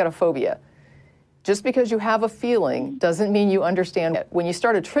anybody that's got a phobia. Just because you have a feeling doesn't mean you understand it. When you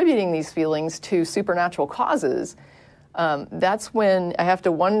start attributing these feelings to supernatural causes, that's when I have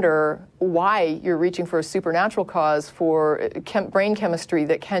to wonder why you're reaching for a supernatural cause for brain chemistry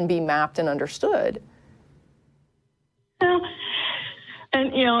that can be mapped and understood. Well,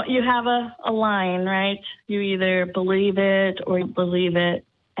 and you have a line, right? You either believe it or you believe it.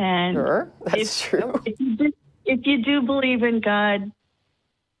 And sure, that's true. If you do believe in God,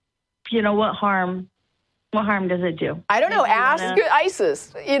 what harm does it do? I don't know. Ask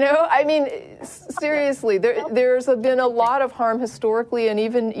ISIS. Seriously, there's been a lot of harm historically, and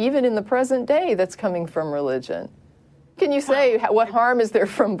even in the present day, that's coming from religion. Can you say what harm is there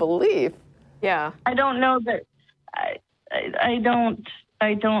from belief? Yeah, I don't know that.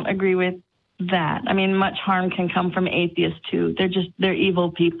 I don't agree with that. Much harm can come from atheists too. They're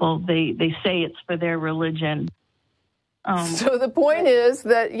evil people. They say it's for their religion. So the point is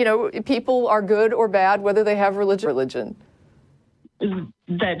that, people are good or bad, whether they have religion.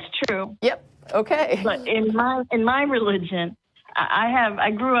 That's true. Yep. Okay. But in my religion,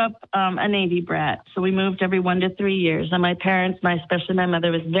 I grew up a Navy brat, so we moved every 1 to 3 years. And my parents, especially my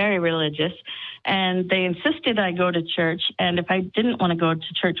mother, was very religious, and they insisted I go to church. And if I didn't want to go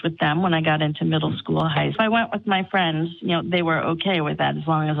to church with them when I got into middle school, high school, I went with my friends. They were okay with that as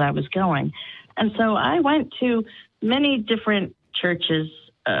long as I was going. And so I went to many different churches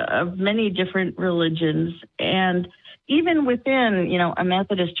of many different religions, and even within, a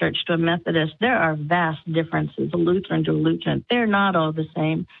Methodist church to a Methodist, there are vast differences. A Lutheran to a Lutheran, they're not all the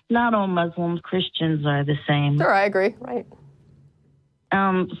same. Not all Muslims, Christians are the same. Sure, I agree. Right.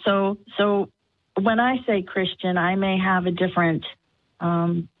 So when I say Christian, I may have a different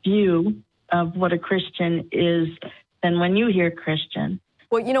view of what a Christian is than when you hear Christian.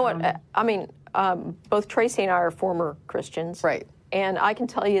 Well, you know what? Both Tracie and I are former Christians. Right. And I can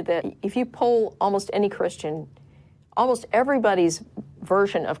tell you that if you poll almost any Christian, almost everybody's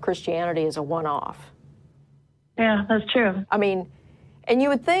version of Christianity is a one-off. Yeah, that's true. I mean, and you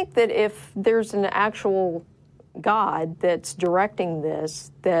would think that if there's an actual God that's directing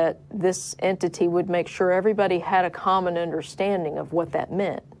this, that this entity would make sure everybody had a common understanding of what that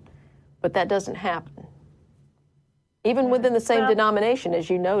meant. But that doesn't happen. Even within the same denomination, as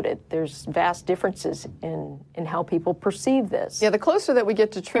you noted, there's vast differences in how people perceive this. Yeah, the closer that we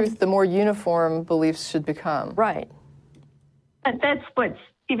get to truth, the more uniform beliefs should become. Right. But that's what's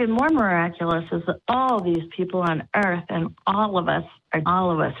even more miraculous is that all these people on earth and all of us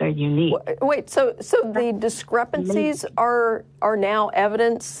are unique. Wait, so the discrepancies are now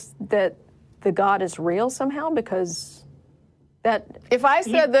evidence that the God is real somehow? Because that... If I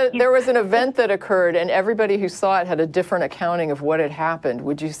said that there was an event that occurred and everybody who saw it had a different accounting of what had happened,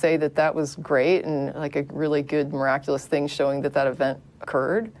 would you say that that was great and like a really good miraculous thing showing that that event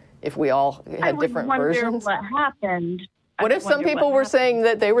occurred? If we all had different versions? What happened. What if some people were saying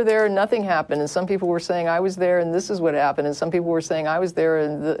that they were there and nothing happened, and some people were saying I was there and this is what happened, and some people were saying I was there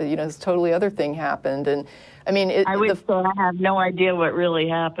and this totally other thing happened, and I mean, I would say I have no idea what really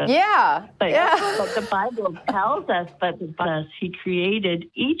happened. Yeah, but the Bible tells us that He created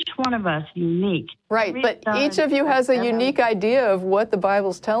each one of us unique. Right, but each of you has a unique idea of what the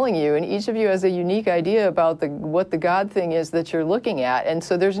Bible's telling you, and each of you has a unique idea about what the God thing is that you're looking at, and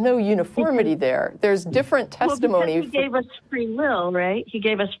so there's no uniformity there. There's different testimony. Well, He gave us free will, right? He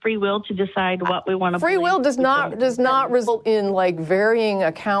gave us free will to decide what we want to believe. Free will does not result in like varying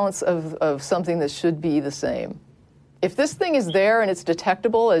accounts of something that should be the same. If this thing is there and it's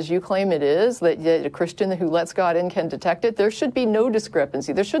detectable, as you claim it is, that a Christian who lets God in can detect it, there should be no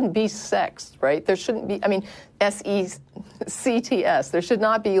discrepancy. There shouldn't be sex, right? There shouldn't be, I mean, SECTS. There should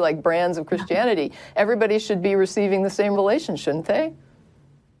not be like brands of Christianity. Everybody should be receiving the same relation, shouldn't they?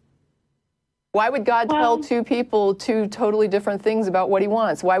 Why would God tell two people two totally different things about what He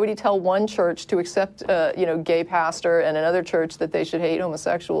wants? Why would He tell one church to accept, gay pastor, and another church that they should hate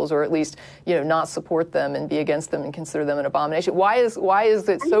homosexuals, or at least, not support them and be against them and consider them an abomination? Why is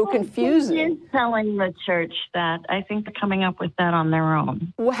it so confusing? He is telling the church that. I think they're coming up with that on their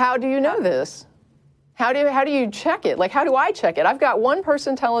own. Well, how do you know this? How do you check it? Like, how do I check it? I've got one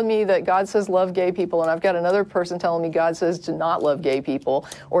person telling me that God says love gay people, and I've got another person telling me God says to not love gay people,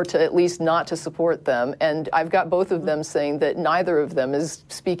 or to at least not to support them. And I've got both of them saying that neither of them is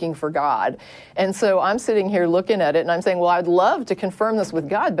speaking for God. And so I'm sitting here looking at it, and I'm saying, well, I'd love to confirm this with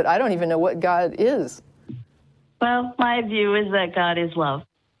God, but I don't even know what God is. Well, my view is that God is love.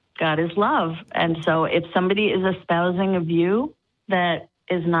 God is love. And so if somebody is espousing a view that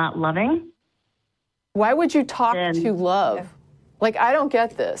is not loving, why would you talk to love? Like, I don't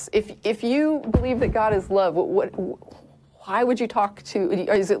get this. If you believe that God is love, why would you talk to?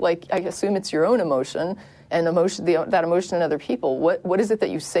 Is it like, I assume it's your own emotion and that emotion in other people? What is it that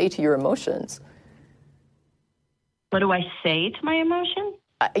you say to your emotions? What do I say to my emotion?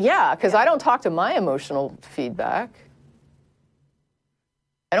 Yeah, because I don't talk to my emotional feedback.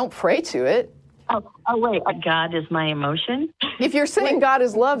 I don't pray to it. Oh, wait, God is my emotion? If you're saying God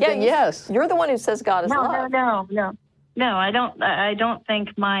is love, then yes. You're the one who says God is love. No, I don't think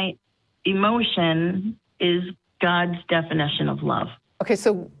my emotion is God's definition of love. Okay,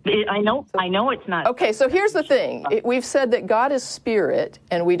 so... I know it's not. Okay, so here's the thing. We've said that God is spirit,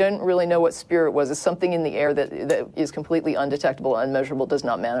 and we didn't really know what spirit was. It's something in the air that is completely undetectable, unmeasurable, does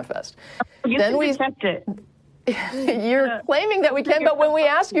not manifest. You can detect it. You're claiming that we can, but when we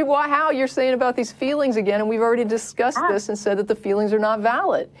ask you how, you're saying about these feelings again, and we've already discussed this and said that the feelings are not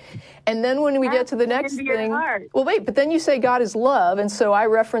valid. And then when we get to the next thing, well, wait, but then you say God is love, and so I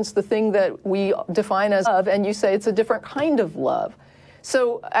reference the thing that we define as love, and you say it's a different kind of love.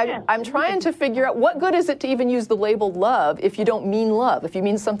 So I'm trying to figure out what good is it to even use the label love if you don't mean love, if you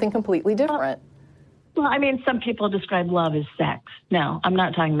mean something completely different. Well, I mean, some people describe love as sex. No, I'm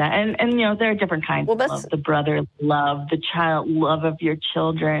not talking that. And there are different kinds of love. The brother love, the child love of your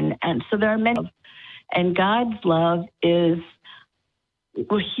children. And so there are many. And God's love is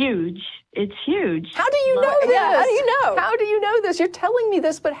huge. It's huge. How do you know this? Yeah, how do you know? How do you know this? You're telling me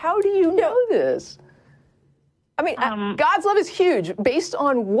this, but how do you know this? I mean, God's love is huge. Based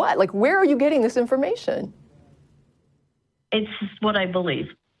on what? Like, where are you getting this information? It's what I believe.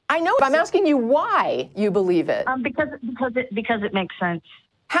 I know. I'm asking you why you believe it. Because it makes sense.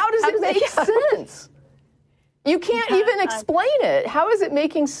 How does it make sense? You can't even explain it. How is it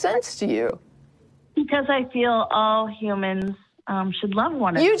making sense to you? Because I feel all humans should love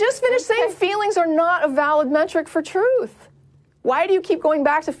one another. You just finished saying feelings are not a valid metric for truth. Why do you keep going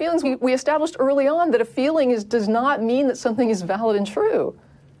back to feelings? We established early on that a feeling does not mean that something is valid and true.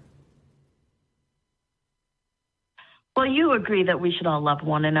 Well, you agree that we should all love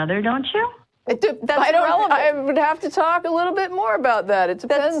one another, don't you? I would have to talk a little bit more about that. It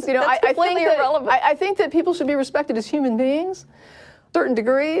depends. That's completely irrelevant. I think that people should be respected as human beings, certain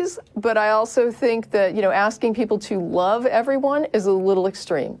degrees. But I also think that asking people to love everyone is a little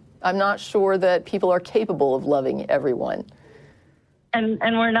extreme. I'm not sure that people are capable of loving everyone. And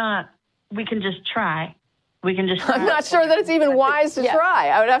we're not. We can just try. We can just. I'm not sure that it's even wise to try.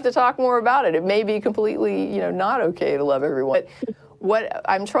 I would have to talk more about it. It may be completely, not okay to love everyone. But what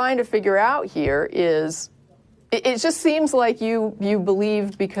I'm trying to figure out here is, it just seems like you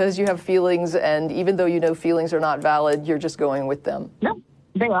believe because you have feelings, and even though you know feelings are not valid, you're just going with them. No,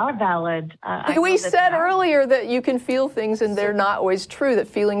 they are valid. We said earlier that you can feel things and they're not always true, that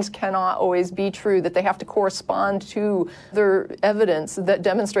feelings cannot always be true, that they have to correspond to the evidence that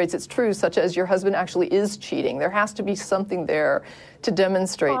demonstrates it's true, such as your husband actually is cheating. There has to be something there to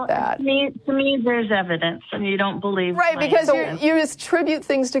demonstrate that. To me, there's evidence, and you don't believe. Right, because you attribute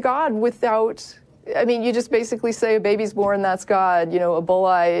things to God without. You just basically say a baby's born, that's God. A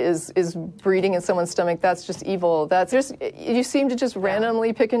bulleye is breeding in someone's stomach, that's just evil. That's just, you seem to just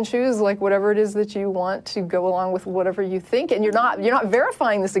randomly pick and choose like whatever it is that you want to go along with whatever you think, and you're not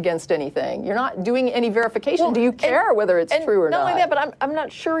verifying this against anything. You're not doing any verification. Well, do you care whether it's true or not? Not only that, but I'm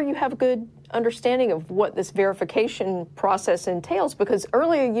not sure you have a good understanding of what this verification process entails, because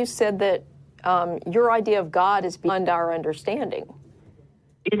earlier you said that your idea of God is beyond our understanding.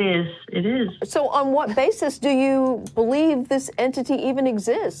 It is. So on what basis do you believe this entity even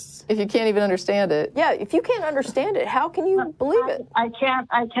exists? If you can't even understand it. Yeah, if you can't understand it, how can you believe it? I can't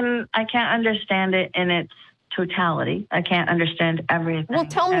understand it in its totality. I can't understand everything. Well,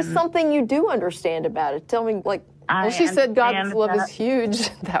 tell me something you do understand about it. Tell me, she said God's love is huge.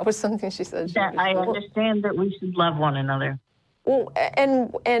 That was something she said. I understand that we should love one another. Well,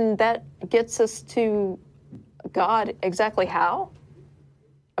 and that gets us to God. Exactly how?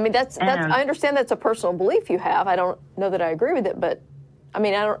 That's I understand that's a personal belief you have. I don't know that I agree with it, but I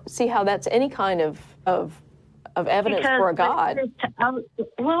don't see how that's any kind of evidence for a God.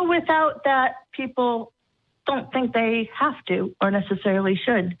 Well, without that, people don't think they have to or necessarily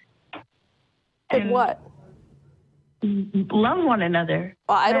should. And what? Love one another.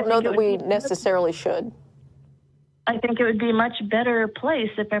 Well, I don't know that we necessarily should. I think it would be a much better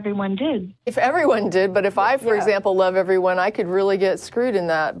place if everyone did. If everyone did, but if I, for example, love everyone, I could really get screwed in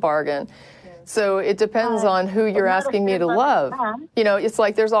that bargain. So it depends on who you're asking me to love. It's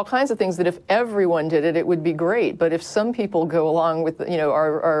like there's all kinds of things that if everyone did it, it would be great. But if some people go along with,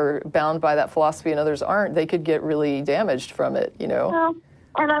 are bound by that philosophy and others aren't, they could get really damaged from it, Well,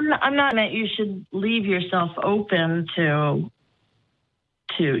 and I'm not that you should leave yourself open to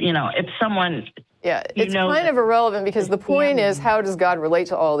if someone... Yeah, it's kind of irrelevant because the point is, how does God relate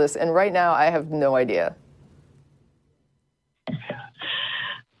to all this? And right now, I have no idea.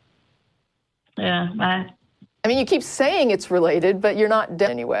 Yeah, you keep saying it's related, but you're not done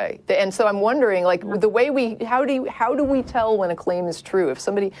anyway. And so I'm wondering, the way how do we tell when a claim is true? If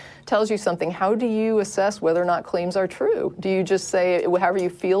somebody tells you something, how do you assess whether or not claims are true? Do you just say however you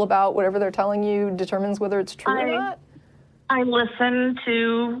feel about whatever they're telling you determines whether it's true or not? I listen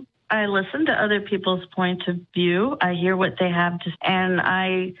to other people's point of view. I hear what they have to say, and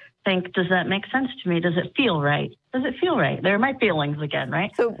I think, does that make sense to me? Does it feel right? Does it feel right? There are my feelings again,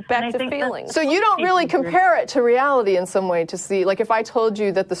 right? So back to feelings. So you don't really compare it to reality in some way to see, if I told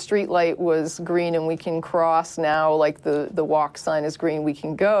you that the street light was green and we can cross now, the walk sign is green, we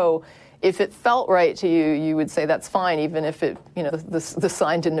can go. If it felt right to you, you would say that's fine, even if it, the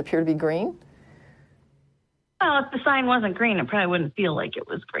sign didn't appear to be green? Well, if the sign wasn't green, it probably wouldn't feel like it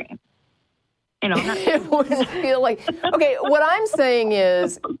was green. It wouldn't feel like... Okay, what I'm saying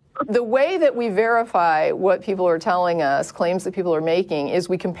is the way that we verify what people are telling us, claims that people are making, is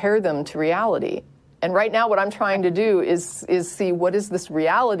we compare them to reality. And right now what I'm trying to do is see what is this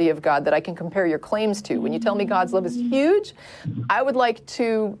reality of God that I can compare your claims to. When you tell me God's love is huge, I would like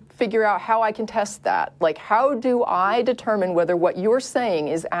to figure out how I can test that. How do I determine whether what you're saying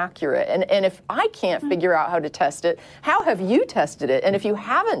is accurate? And if I can't figure out how to test it, how have you tested it? And if you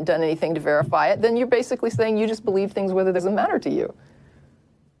haven't done anything to verify it, then you're basically saying you just believe things whether it doesn't matter to you.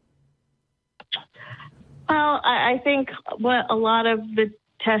 Well, I think what a lot of the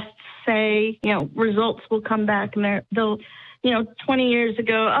tests say, results will come back and they'll, 20 years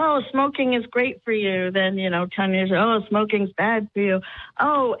ago, oh, smoking is great for you. Then, 10 years ago, oh, smoking's bad for you.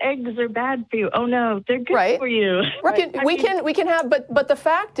 Oh, eggs are bad for you. Oh, no, they're good for you. Right. We can have, but the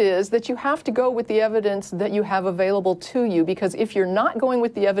fact is that you have to go with the evidence that you have available to you, because if you're not going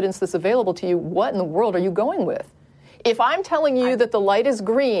with the evidence that's available to you, what in the world are you going with? If I'm telling you that the light is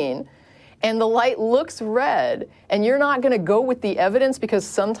green, and the light looks red, and you're not going to go with the evidence because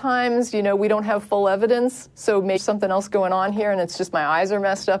sometimes, you know, we don't have full evidence, so maybe something else going on here and it's just my eyes are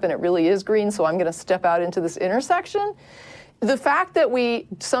messed up and it really is green, so I'm going to step out into this intersection. The fact that we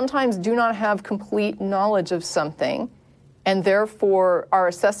sometimes do not have complete knowledge of something, and therefore our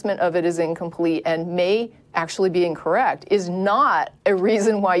assessment of it is incomplete and may actually be incorrect, is not a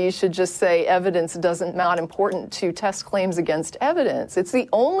reason why you should just say evidence not important to test claims against evidence. It's the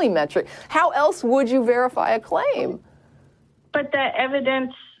only metric. How else would you verify a claim? But the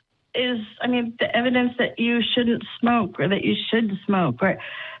evidence is, I mean, the evidence that you shouldn't smoke or that you should smoke, or,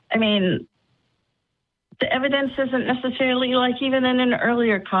 I mean, the evidence isn't necessarily like, even in an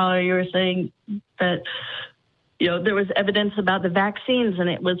earlier caller, you were saying that, you know, there was evidence about the vaccines and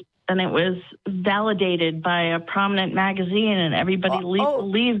it was validated by a prominent magazine and everybody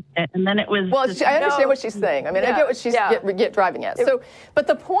believed it. And then it was... Well, I understand what she's saying. I mean, I get what she's get driving at. So, but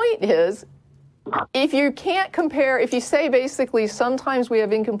the point is, if you can't compare, if you say basically sometimes we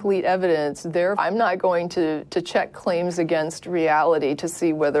have incomplete evidence, therefore I'm not going to check claims against reality to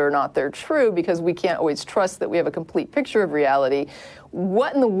see whether or not they're true because we can't always trust that we have a complete picture of reality.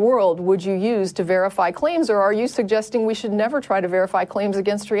 What in the world would you use to verify claims, or are you suggesting we should never try to verify claims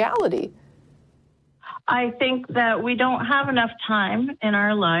against reality? I think that we don't have enough time in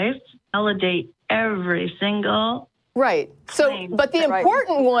our lives to validate every single Right. So, claim. but the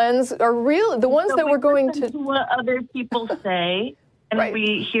important ones are real, the ones that we're going to... what other people say, and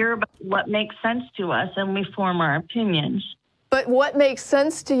we hear about what makes sense to us, and we form our opinions. But what makes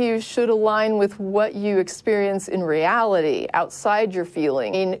sense to you should align with what you experience in reality, outside your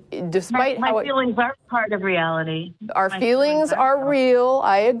feeling. I mean, despite my feelings are part of reality. Our feelings are real,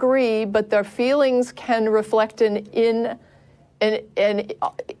 I agree, but their feelings can reflect and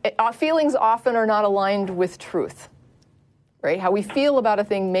our feelings often are not aligned with truth. Right? How we feel about a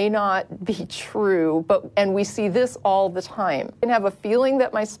thing may not be true, and we see this all the time. I can have a feeling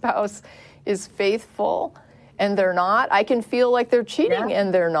that my spouse is faithful, and they're not. I can feel like they're cheating,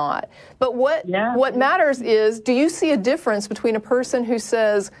 and they're not. But what matters is, do you see a difference between a person who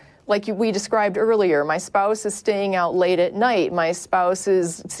says, like we described earlier, my spouse is staying out late at night, my spouse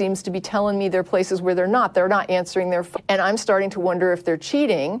seems to be telling me there are places where they're not answering their phone, and I'm starting to wonder if they're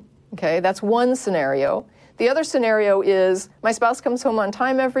cheating. Okay, that's one scenario. The other scenario is my spouse comes home on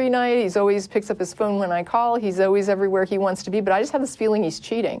time every night, he's always picks up his phone when I call, he's always everywhere he wants to be, but I just have this feeling he's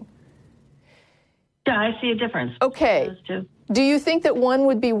cheating. Yeah, I see a difference. Okay. Do you think that one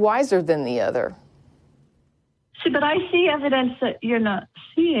would be wiser than the other? See, but I see evidence that you're not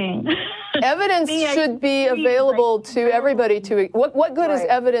seeing. Evidence should be available to everybody. What good is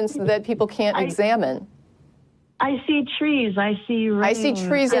evidence that people can't examine? I see trees. I see rain. I see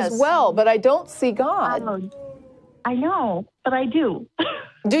trees as well, but I don't see God. I know, but I do.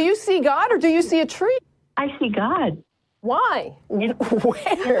 Do you see God or do you see a tree? I see God. Why?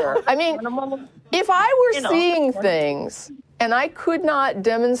 Where? I mean, if I were seeing things and I could not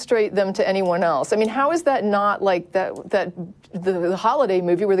demonstrate them to anyone else, I mean, how is that not like the holiday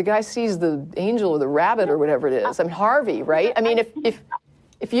movie where the guy sees the angel or the rabbit or whatever it is? I mean, Harvey, right? I mean,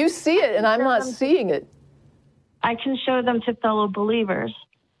 if you see it and I'm not seeing it, I can show them to fellow believers.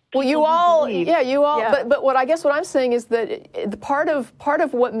 Well, you all. But what I'm saying is that part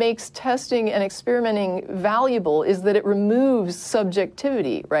of what makes testing and experimenting valuable is that it removes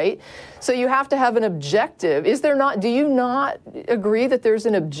subjectivity, right? So you have to have an objective. Is there not? Do you not agree that there's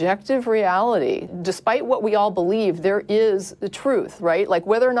an objective reality, despite what we all believe? There is the truth, right? Like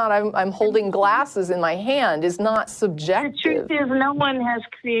whether or not I'm holding glasses in my hand is not subjective. The truth is, no one has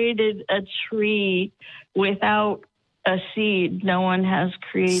created a tree without a seed. No one has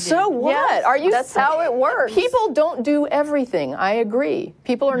created. So what? Yes, that's how it works. People don't do everything. I agree.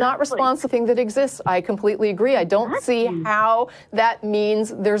 People are not responsible for things that exists. I completely agree. I don't see how that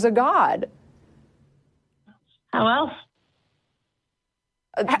means there's a God. How else?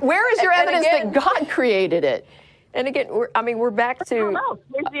 Where is your evidence that God created it? And again, we're back to...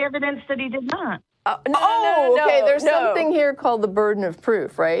 Where's the evidence that he did not? Okay, there's something here called the burden of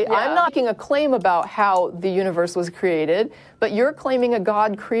proof, right? Yeah. I'm not making a claim about how the universe was created, but you're claiming a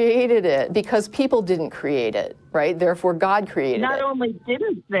God created it because people didn't create it, right? Therefore, God created it. Not only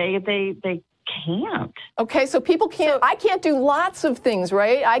didn't they can't. Okay, so people can't, I can't do lots of things,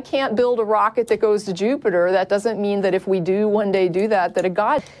 right? I can't build a rocket that goes to Jupiter. That doesn't mean that if we do one day do that a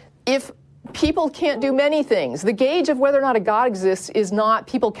God, if people can't do many things, the gauge of whether or not a God exists is not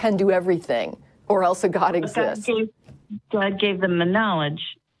people can do everything. Or else a God exists. God gave them the knowledge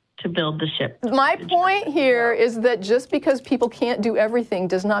to build the ship. My point here is that just because people can't do everything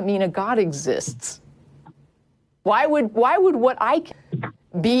does not mean a God exists. Why would what I can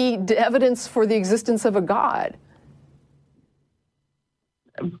be evidence for the existence of a God?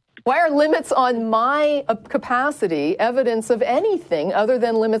 Why are limits on my capacity evidence of anything other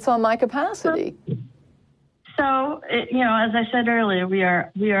than limits on my capacity? So, as I said earlier, we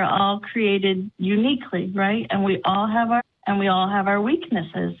are all created uniquely, right? And we all have our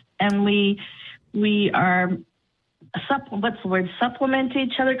weaknesses, and we are supplement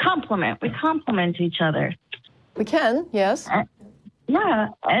each other, complement. We complement each other. We can, yes. Yeah,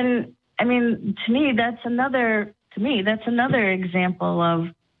 and I mean, to me, that's another example of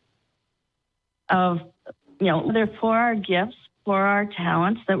they're for our gifts, for our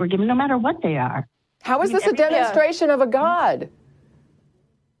talents that we're given, no matter what they are. How is this a demonstration of a God?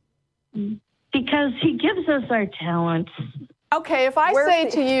 Because he gives us our talents. Okay, if I say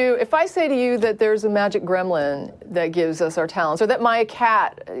to you that there's a magic gremlin that gives us our talents, or that my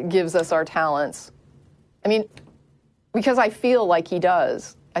cat gives us our talents, I mean, because I feel like he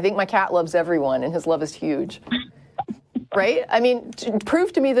does. I think my cat loves everyone, and his love is huge. Right? I mean,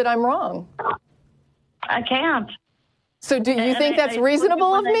 prove to me that I'm wrong. I can't. So do you think that's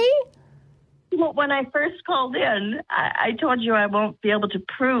reasonable of me? Well, when I first called in, I told you I won't be able to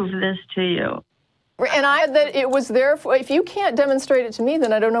prove this to you. And that it was there for, if you can't demonstrate it to me,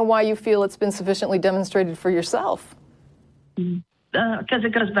 then I don't know why you feel it's been sufficiently demonstrated for yourself. Because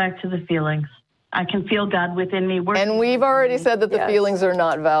it goes back to the feelings. I can feel God within me. And we've already said that the feelings are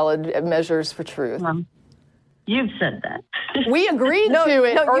not valid measures for truth. You've said that. We agreed to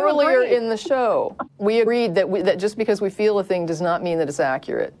it earlier in the show. We agreed that just because we feel a thing does not mean that it's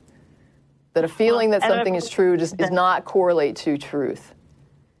accurate. That a feeling that something is true does not correlate to truth.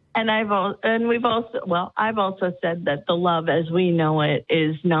 And I've also said that the love as we know it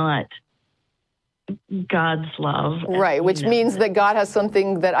is not God's love. Right, which means that God has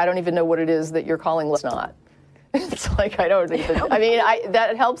something that I don't even know what it is that you're calling love. Not. It's like I don't think that. I mean,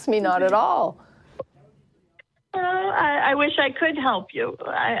 that helps me not at all. I wish I could help you.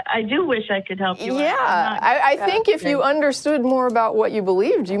 I do wish I could help you. Yeah, I think if you understood more about what you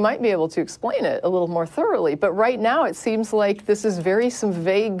believed, you might be able to explain it a little more thoroughly. But right now, it seems like this is some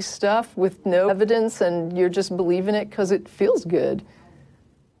vague stuff with no evidence, and you're just believing it because it feels good.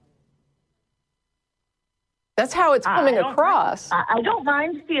 That's how it's coming across. I don't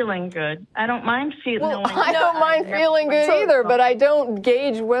mind feeling good. I don't mind feeling. Well, I don't mind feeling good either, but I don't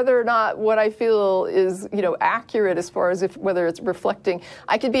gauge whether or not what I feel is, accurate as far as whether it's reflecting.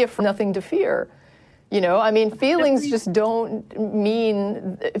 I could be nothing to fear. I mean, feelings just don't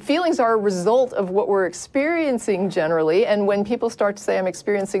mean. Feelings are a result of what we're experiencing generally, and when people start to say I'm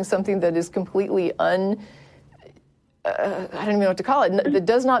experiencing something that is completely I don't even know what to call it. That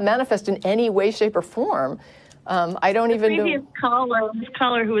does not manifest in any way, shape, or form. I don't even know. This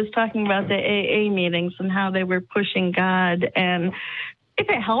caller who was talking about the AA meetings and how they were pushing God, and if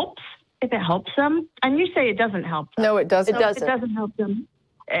it helps them, and you say it doesn't help them. No, it doesn't. It doesn't help them.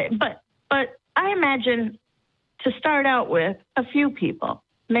 But I imagine to start out with a few people,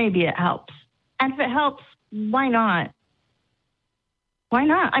 maybe it helps. And if it helps, why not? Why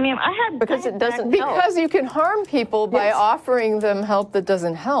not? I mean, because it doesn't help. Because you can harm people by offering them help that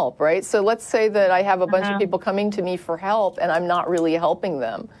doesn't help, right? So let's say that I have a bunch of people coming to me for help and I'm not really helping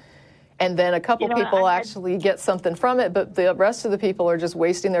them. And then a couple people actually get something from it, but the rest of the people are just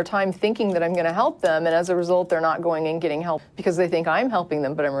wasting their time thinking that I'm going to help them. And as a result, they're not going and getting help because they think I'm helping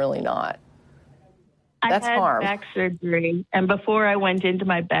them, but I'm really not. That's harm. I had back surgery, and before I went into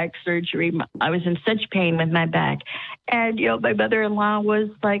my back surgery, I was in such pain with my back. And, my mother-in-law was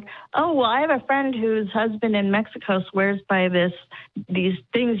like, oh, well, I have a friend whose husband in Mexico swears by these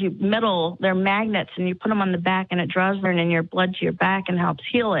things, they're magnets, and you put them on the back, and it draws in your blood to your back and helps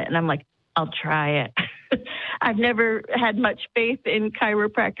heal it. And I'm like, I'll try it. I've never had much faith in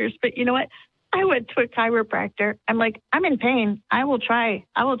chiropractors, but you know what? I went to a chiropractor. I'm like, I'm in pain. I will try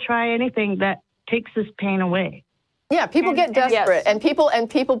anything that takes this pain away. Yeah, people get desperate, and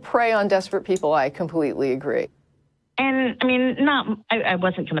people prey on desperate people. I completely agree. And I mean, I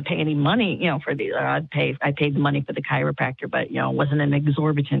wasn't going to pay any money, for the. I paid the money for the chiropractor, but it wasn't an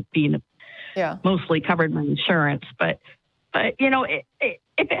exorbitant fee. Yeah, mostly covered my insurance, but if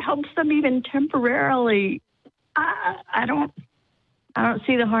it helps them even temporarily, I don't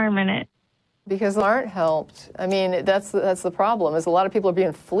see the harm in it. Because they aren't helped. I mean, that's the problem. Is a lot of people are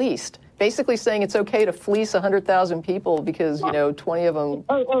being fleeced. Basically saying it's okay to fleece 100,000 people because 20 of them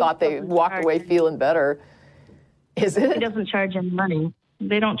thought they walked away feeling better. Is it? He doesn't charge any money.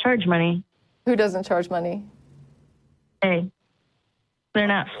 They don't charge money. Who doesn't charge money? They're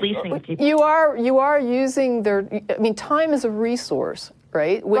not fleecing people. You are using time is a resource.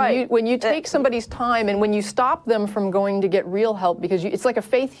 right? When you take somebody's time and when you stop them from going to get real help, because it's like a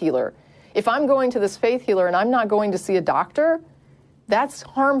faith healer. If I'm going to this faith healer and I'm not going to see a doctor, that's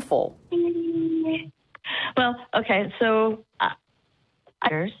harmful. Well, okay, so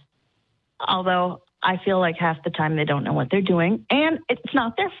although I feel like half the time they don't know what they're doing, and it's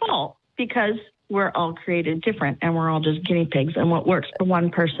not their fault because we're all created different and we're all just guinea pigs, and what works for one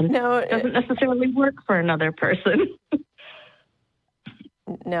person doesn't necessarily work for another person.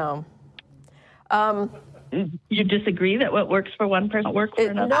 No. You disagree that what works for one person works for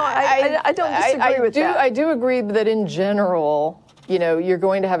another? No, I don't disagree with that. I do agree that in general, you're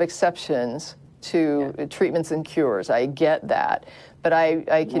going to have exceptions to treatments and cures. I get that. But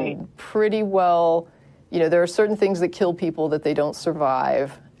I can pretty well, there are certain things that kill people that they don't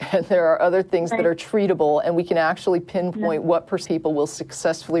survive. And there are other things that are treatable, and we can actually pinpoint what people will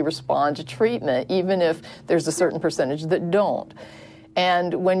successfully respond to treatment, even if there's a certain percentage that don't.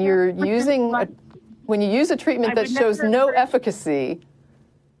 And when you're using, when you use a treatment that shows no efficacy,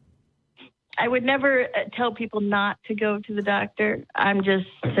 I would never tell people not to go to the doctor. I'm just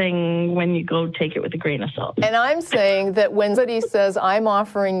saying when you go, take it with a grain of salt. And I'm saying that when somebody says, I'm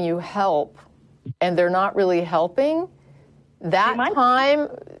offering you help, and they're not really helping, that time,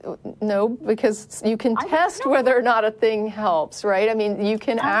 no, because you can test whether or not a thing helps, right? I mean, you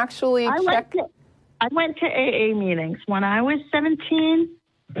can actually check. I went to AA meetings. When I was 17,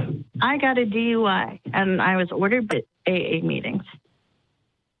 I got a DUI, and I was ordered to AA meetings.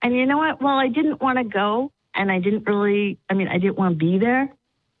 And you know what? Well, I didn't want to go, and I didn't want to be there.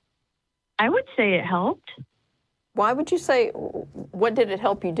 I would say it helped. Why would you say, what did it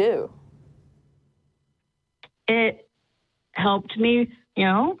help you do? It helped me,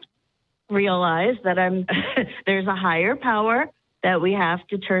 realize that there's a higher power that we have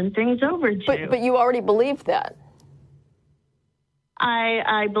to turn things over to. But you already believed that.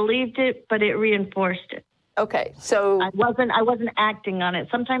 I believed it, but it reinforced it. Okay, so I wasn't acting on it.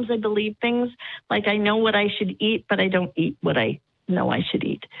 Sometimes I believe things like I know what I should eat, but I don't eat what I know I should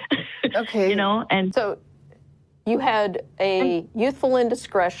eat. Okay. And so you had a youthful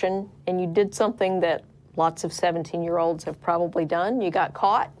indiscretion, and you did something that lots of 17-year-olds have probably done. You got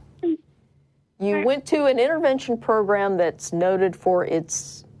caught. You went to an intervention program that's noted for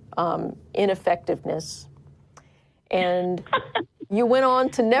its ineffectiveness. And you went on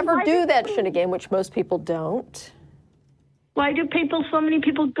to never do that shit again, which most people don't. Why do so many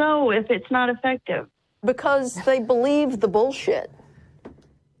people go if it's not effective? Because they believe the bullshit.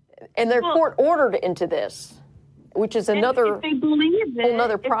 And they're court ordered into this, which is another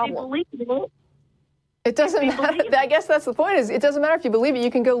problem. It doesn't matter. I guess that's the point. Is it doesn't matter if you believe it. You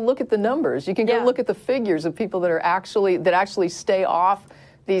can go look at the numbers. You can go look at the figures of people that actually stay off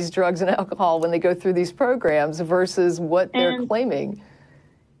these drugs and alcohol when they go through these programs versus what they're claiming.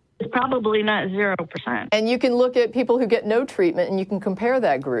 It's probably not 0%. And you can look at people who get no treatment, and you can compare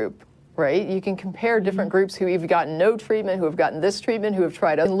that group, right? You can compare different groups who have gotten no treatment, who have gotten this treatment, who have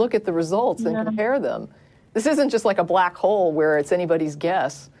tried it, and look at the results and compare them. This isn't just like a black hole where it's anybody's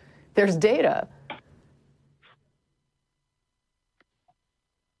guess. There's data.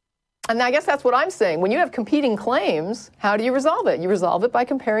 And I guess that's what I'm saying. When you have competing claims, how do you resolve it? You resolve it by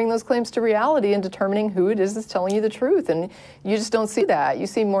comparing those claims to reality and determining who it is that's telling you the truth. And you just don't see that. You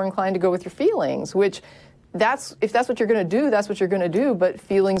seem more inclined to go with your feelings, which if that's what you're going to do, that's what you're going to do. But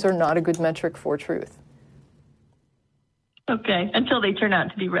feelings are not a good metric for truth. Okay, until they turn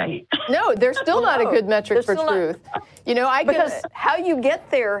out to be right. No, they're still not a good metric for truth. Because how you get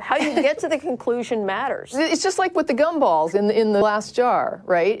there, how you get to the conclusion matters. It's just like with the gumballs in the glass jar,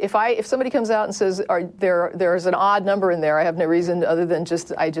 right? If somebody comes out and says there's an odd number in there, I have no reason other than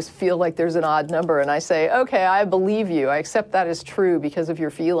I just feel like there's an odd number, and I say, okay, I believe you, I accept that as true because of your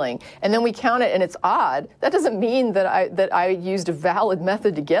feeling, and then we count it and it's odd. That doesn't mean that I used a valid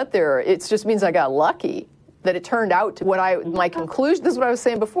method to get there. It just means I got lucky. That it turned out to my conclusion. This is what I was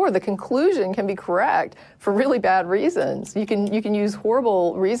saying before. The conclusion can be correct for really bad reasons. You can use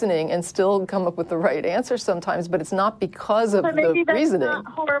horrible reasoning and still come up with the right answer sometimes, but it's not because of the reasoning. Maybe that's not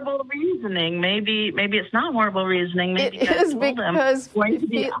horrible reasoning. Maybe it's not horrible reasoning. Maybe it is because going to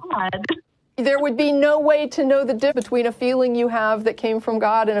be odd. There would be no way to know the difference between a feeling you have that came from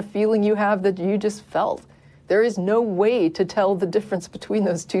God and a feeling you have that you just felt. There is no way to tell the difference between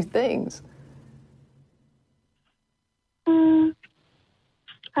those two things.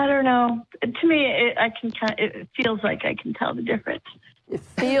 I don't know. To me, it feels like I can tell the difference. It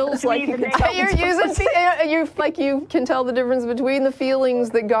feels like you can tell. You can tell the difference between the feelings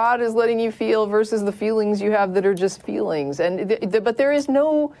that God is letting you feel versus the feelings you have that are just feelings. But there is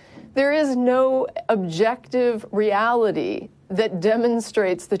no There is no objective reality that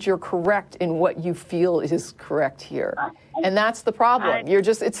demonstrates that you're correct in what you feel is correct here. And that's the problem.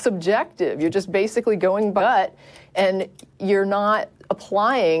 It's subjective. You're just basically going by gut, and you're not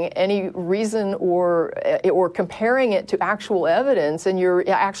applying any reason or comparing it to actual evidence, and you're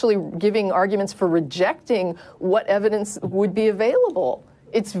actually giving arguments for rejecting what evidence would be available.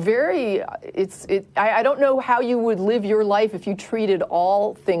 I don't know how you would live your life if you treated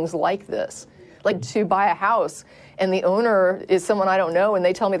all things like this. Like to buy a house and the owner is someone I don't know and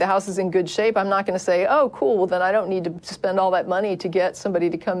they tell me the house is in good shape, I'm not going to say, oh, cool, well, then I don't need to spend all that money to get somebody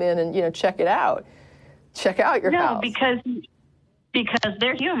to come in and, check it out. Check out your house. No, because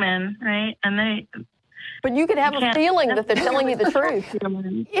they're human, right? And but you could have a feeling that they're telling you the truth.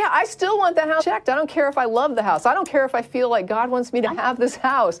 Yeah, I still want the house checked. I don't care if I love the house. I don't care if I feel like God wants me to have this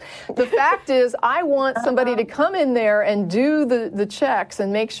house. The fact is, I want somebody to come in there and do the checks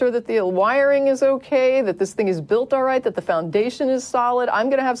and make sure that the wiring is okay, that this thing is built all right, that the foundation is solid. I'm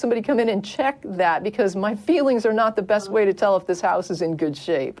going to have somebody come in and check that because my feelings are not the best way to tell if this house is in good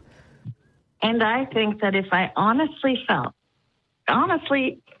shape. And I think that if I honestly felt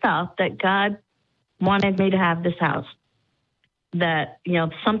that God wanted me to have this house, that,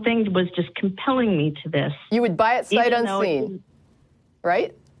 something was just compelling me to this. You would buy it sight unseen,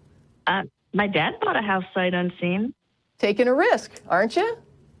 right? My dad bought a house sight unseen. Taking a risk, aren't you?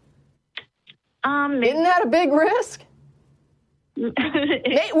 Maybe. Isn't that a big risk?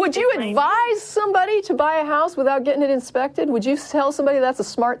 Would you advise somebody to buy a house without getting it inspected? Would you tell somebody that's a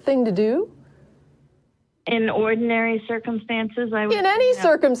smart thing to do? In ordinary circumstances, I would. In any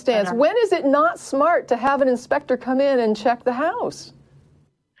circumstance, when is it not smart to have an inspector come in and check the house?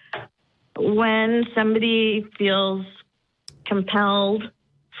 When somebody feels compelled,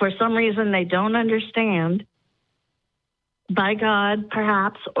 for some reason they don't understand, by God,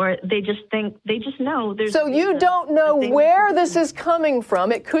 perhaps, or they just know there's. So you don't know where this is coming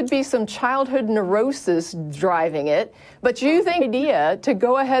from. It could be some childhood neurosis driving it, but you think the idea to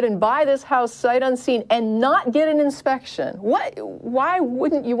go ahead and buy this house sight unseen and not get an inspection. Why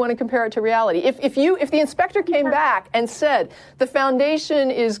wouldn't you want to compare it to reality? If the inspector came back and said the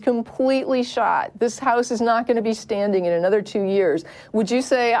foundation is completely shot, this house is not going to be standing in another 2 years, would you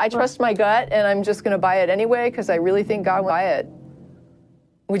say I trust my gut and I'm just going to buy it anyway because I really think God will buy it?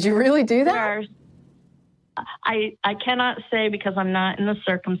 Would you really do that? I cannot say because I'm not in the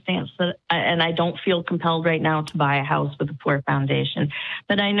circumstance and I don't feel compelled right now to buy a house with a poor foundation.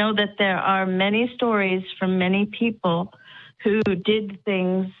 But I know that there are many stories from many people who did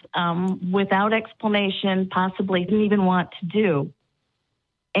things without explanation, possibly didn't even want to do.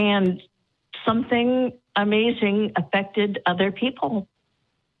 And something amazing affected other people.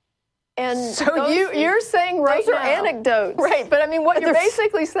 And so you're saying right those now, are anecdotes. Right, but I mean, what you're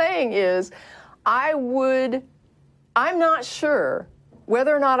basically saying is, I'm not sure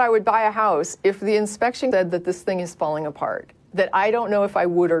whether or not I would buy a house if the inspection said that this thing is falling apart, that I don't know if I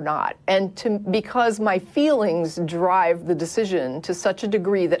would or not. And because my feelings drive the decision to such a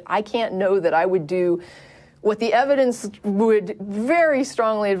degree that I can't know that I would do what the evidence would very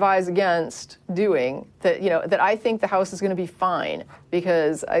strongly advise against doing, that I think the house is going to be fine,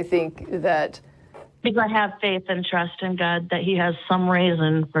 because I think that... Because I have faith and trust in God that he has some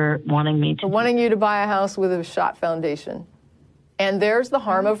reason for wanting me to. Wanting you to buy a house with a shot foundation. And there's the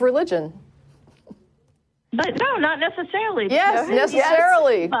harm of religion. But no, not necessarily. Yes,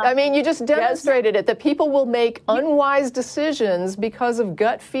 necessarily. Yes. I mean, you just demonstrated it, that people will make unwise decisions because of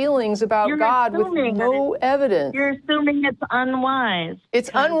gut feelings about God with no evidence. You're assuming it's unwise. It's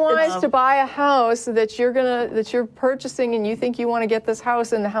unwise to buy a house that you're purchasing and you think you want to get this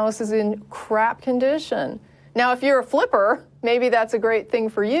house and the house is in crap condition. Now, if you're a flipper, maybe that's a great thing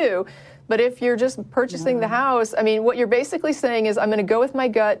for you. But if you're just purchasing the house, I mean, what you're basically saying is I'm going to go with my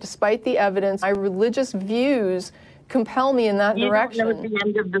gut despite the evidence. My religious views compel me in that direction.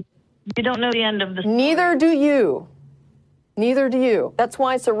 You don't know the end of the story. Neither do you. Neither do you. That's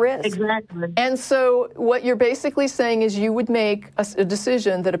why it's a risk. Exactly. And so what you're basically saying is you would make a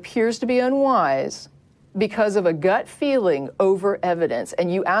decision that appears to be unwise because of a gut feeling over evidence.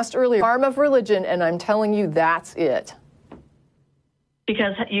 And you asked earlier, harm of religion, and I'm telling you that's it.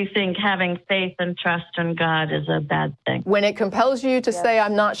 Because you think having faith and trust in God is a bad thing. When it compels you to say,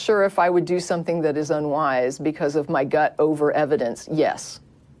 I'm not sure if I would do something that is unwise because of my gut over evidence, yes.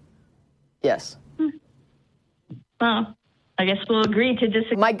 Yes. Well, I guess we'll agree to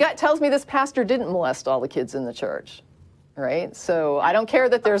disagree. My gut tells me this pastor didn't molest all the kids in the church, right? So I don't care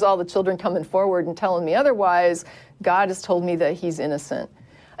that there's all the children coming forward and telling me otherwise. God has told me that he's innocent.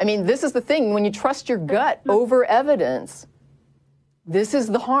 I mean, this is the thing. When you trust your gut over evidence, This is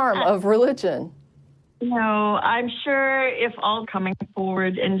the harm of religion. No, I'm sure if all coming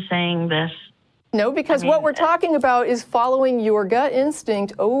forward and saying this. No, because what we're talking about is following your gut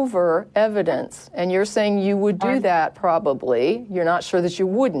instinct over evidence. And you're saying you would do that probably. You're not sure that you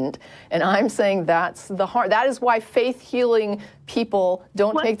wouldn't. And I'm saying that's the harm. That is why faith-healing people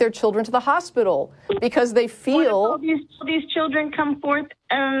don't take their children to the hospital, because they feel... What if all these children come forth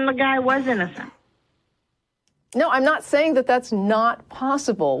and the guy was innocent? No, I'm not saying that that's not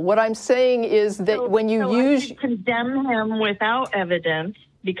possible. What I'm saying is that when you use... I should condemn him without evidence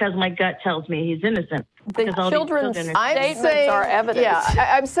because my gut tells me he's innocent. The children's statements are evidence.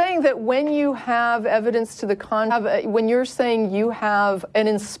 Yeah, I'm saying that when you have evidence to the when you're saying you have an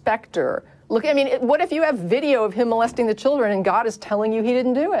inspector... Look, I mean, what if you have video of him molesting the children and God is telling you he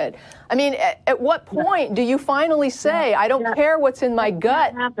didn't do it? I mean, at what point do you finally say, I don't care what's in my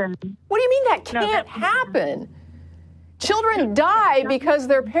gut? What do you mean that can't happen? Children die because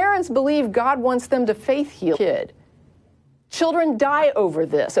their parents believe God wants them to faith heal a kid. Children die over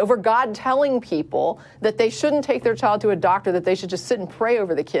this, over God telling people that they shouldn't take their child to a doctor, that they should just sit and pray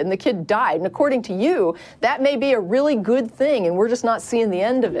over the kid, and the kid died. And according to you, that may be a really good thing, and we're just not seeing the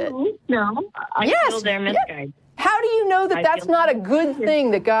end of it. No, I feel they're misguided. How do you know that that's not a good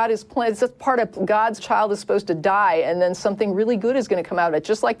thing that God is planned? It's just part of God's child is supposed to die, and then something really good is going to come out of it,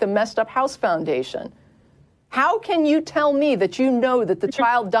 just like the messed up house foundation. How can you tell me that you know that the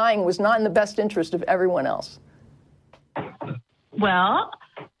child dying was not in the best interest of everyone else? Well,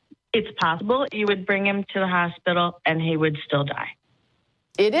 it's possible you would bring him to the hospital and he would still die.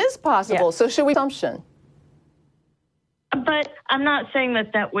 It is possible. Yeah. So should we assumption? But I'm not saying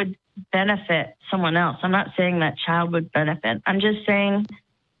that that would benefit someone else. I'm not saying that child would benefit. I'm just saying,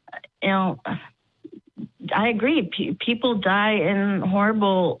 you know, I agree. People die in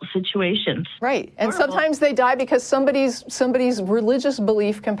horrible situations. Right. And sometimes they die because somebody's religious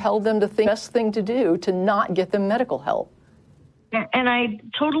belief compelled them to think the best thing to do to not get them medical help. And I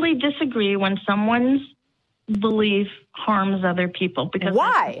totally disagree when someone's belief harms other people. Because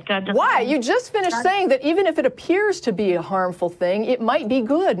why? Why? You just finished saying that even if it appears to be a harmful thing, it might be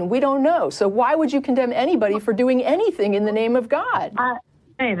good, and we don't know. So why would you condemn anybody for doing anything in the name of God?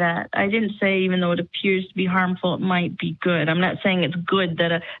 Say that. I didn't say even though it appears to be harmful, it might be good. I'm not saying it's good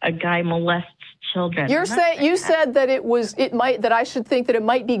that a guy molests children. You said that that I should think that it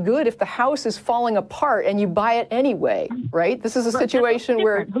might be good if the house is falling apart and you buy it anyway, right? This is a situation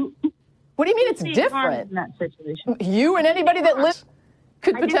where... What do you mean it's different? In that situation? You and anybody that lives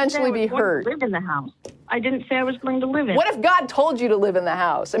could potentially be hurt. Live in the house. I didn't say I was going to live in it. What if God told you to live in the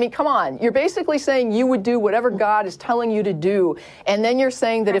house? I mean, come on. You're basically saying you would do whatever God is telling you to do, and then you're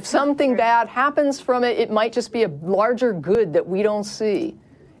saying that if something bad happens from it, it might just be a larger good that we don't see.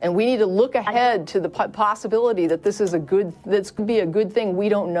 And we need to look ahead to the possibility that this is that could be a good thing we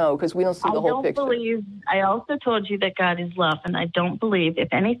don't know because we don't see the whole picture. I also told you that God is love, and I don't believe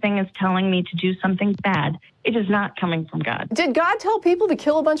if anything is telling me to do something bad, it is not coming from God. Did God tell people to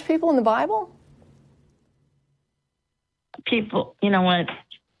kill a bunch of people in the Bible? People, you know what?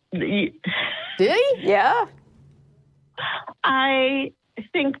 Did he? Yeah. I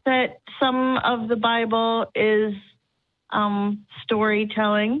think that some of the Bible is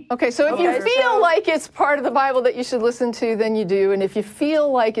storytelling. Okay, so if you feel like it's part of the Bible that you should listen to, then you do. And if you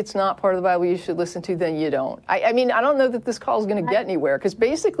feel like it's not part of the Bible you should listen to, then you don't. I mean, I don't know that this call is going to get anywhere, because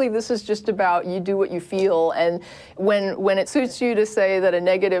basically this is just about you do what you feel. And when it suits you to say that a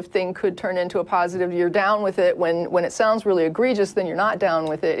negative thing could turn into a positive, you're down with it. When it sounds really egregious, then you're not down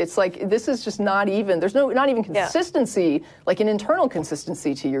with it. It's like, this is just not even, there's not even consistency, like an internal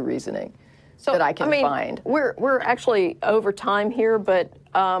consistency to your reasoning. That I can find. We're actually over time here, but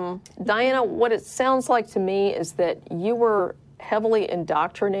Diana, what it sounds like to me is that you were heavily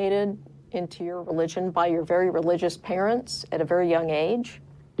indoctrinated into your religion by your very religious parents at a very young age,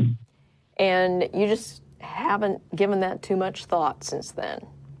 and you just haven't given that too much thought since then.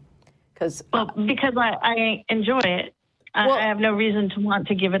 Because I enjoy it. I have no reason to want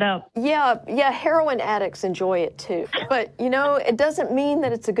to give it up. Yeah, heroin addicts enjoy it too. But, you know, it doesn't mean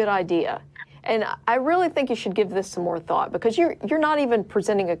that it's a good idea. And I really think you should give this some more thought, because you're not even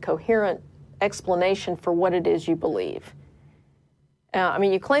presenting a coherent explanation for what it is you believe. I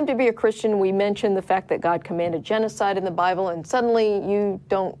mean, you claim to be a Christian. We mentioned the fact that God commanded genocide in the Bible, and suddenly you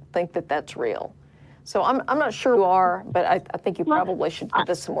don't think that that's real. So I'm not sure you are, but I think you probably should give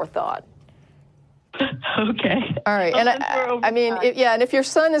this some more thought. Okay. All right. And I mean, and if your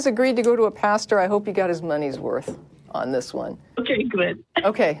son has agreed to go to a pastor, I hope you got his money's worth on this one. Okay, good.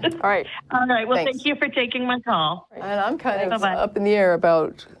 Okay. All right. All right. Well, thanks. Thank you for taking my call. And I'm kind of up in the air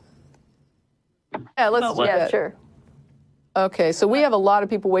about... Yeah, let's... Yeah, sure. Okay, so we have a lot of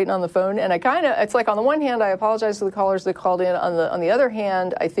people waiting on the phone, and it's like on the one hand, I apologize to the callers that called in. On the other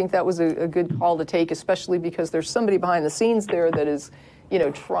hand, I think that was a good call to take, especially because there's somebody behind the scenes there that is,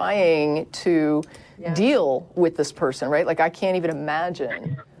 trying to deal with this person, right? Like I can't even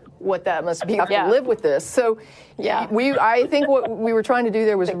imagine what that must be to live with this. So I think what we were trying to do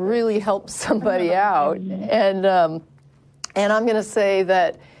there was really help somebody out, and I'm going to say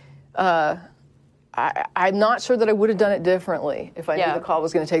that. I'm not sure that I would have done it differently if I knew the call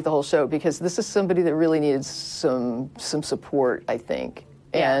was going to take the whole show, because this is somebody that really needed some support, I think.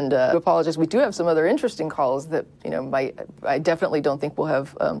 Yeah. And I apologize. We do have some other interesting calls that I definitely don't think we'll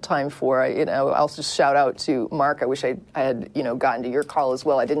have time for. I'll just shout out to Mark. I wish I had gotten to your call as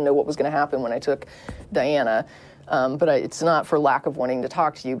well. I didn't know what was going to happen when I took Diana. But it's not for lack of wanting to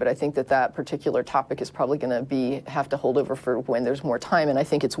talk to you, but I think that particular topic is probably going to have to hold over for when there's more time, and I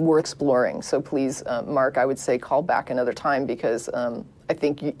think it's worth exploring. So please, Mark, I would say call back another time, because I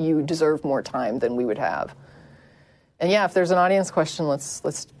think you deserve more time than we would have. And yeah, if there's an audience question, let's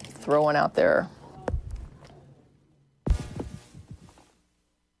throw one out there.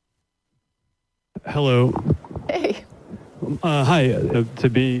 Hello. Hey. Hi. To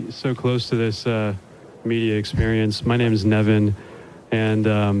be so close to this media experience. My name is Nevin, and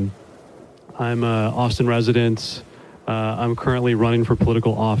I'm an Austin resident. I'm currently running for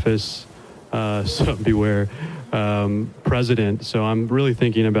political office, so beware, president. So I'm really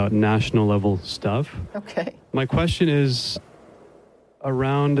thinking about national level stuff. Okay. My question is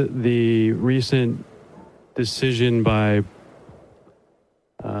around the recent decision by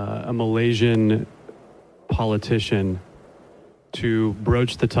a Malaysian politician to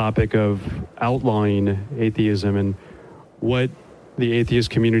broach the topic of outlawing atheism, and what the atheist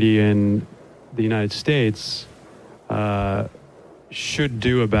community in the United States should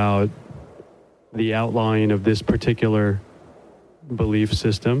do about the outlawing of this particular belief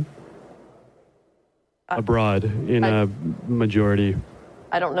system abroad in a majority.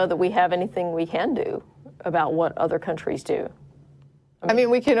 I don't know that we have anything we can do about what other countries do. I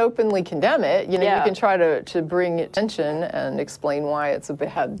mean, we can openly condemn it. You can try to bring attention and explain why it's a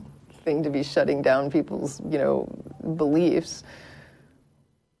bad thing to be shutting down people's, beliefs,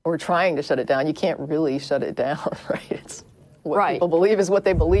 or trying to shut it down. You can't really shut it down, right? It's what people believe is what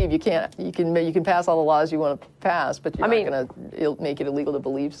they believe. You can pass all the laws you want to pass, but you're not going to make it illegal to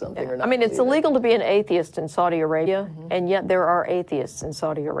believe something or not. I mean, it's illegal to be an atheist in Saudi Arabia, and yet there are atheists in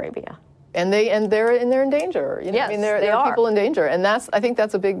Saudi Arabia. And they're in danger. Yes, I mean, there are people in danger, and I think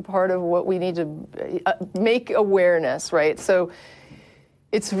that's a big part of what we need to make awareness, right? So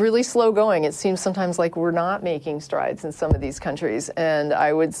it's really slow going. It seems sometimes like we're not making strides in some of these countries, and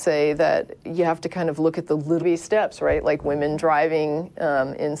I would say that you have to kind of look at the little steps, right? Like women driving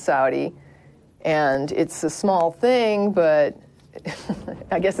in Saudi, and it's a small thing, but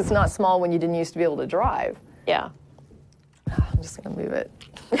I guess it's not small when you didn't used to be able to drive. Yeah. I'm just going to move it.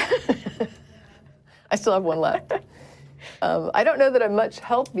 I still have one left. I don't know that I'm much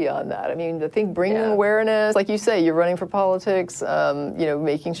help beyond that. I mean, I think bringing awareness, like you say, you're running for politics,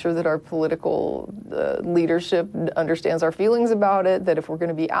 making sure that our political leadership understands our feelings about it, that if we're going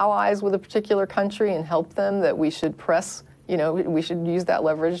to be allies with a particular country and help them, that we should press, we should use that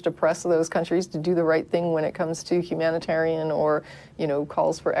leverage to press those countries to do the right thing when it comes to humanitarian or,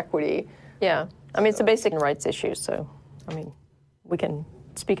 calls for equity. Yeah. I mean, it's a basic rights issue, so, I mean, we can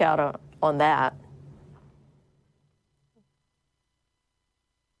speak out on that.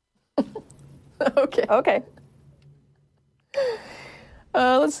 Okay.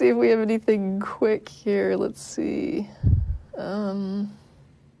 Let's see if we have anything quick here. Let's see. I'm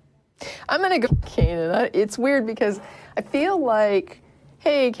going to go Kanan. It's weird because I feel like,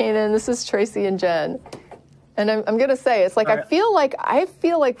 hey, Kanan, this is Tracie and Jen. And I'm going to say, it's like, I feel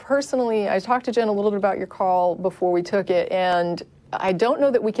like personally, I talked to Jen a little bit about your call before we took it, and I don't know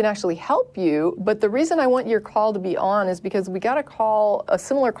that we can actually help you, but the reason I want your call to be on is because we got a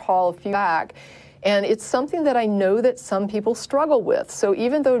similar call a few back, and it's something that I know that some people struggle with. So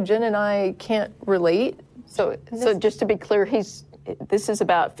even though Jen and I can't relate. So just to be clear, this is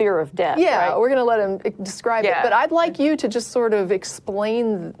about fear of death, right? We're going to let him describe it. But I'd like you to just sort of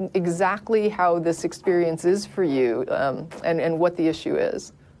explain exactly how this experience is for you, and what the issue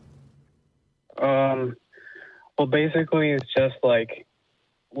is. Well, basically, it's just like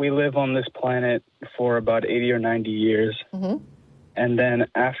we live on this planet for about 80 or 90 years. Mm-hmm. And then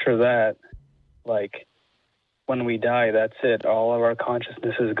after that, like, when we die, that's it. All of our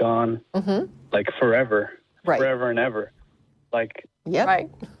consciousness is gone, like, forever. Right. Forever and ever. Like, right.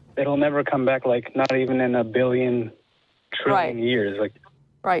 It'll never come back, like, not even in a billion trillion years. Like,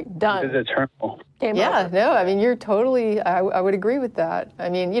 Right, It's done. eternal. Game Yeah, over. no, I mean, you're totally, I would agree with that. I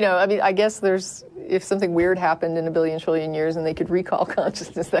mean, I guess if something weird happened in a billion trillion years and they could recall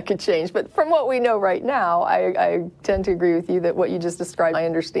consciousness, that could change. But from what we know right now, I tend to agree with you that what you just described, my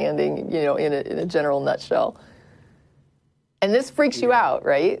understanding, in a general nutshell. And this freaks you out,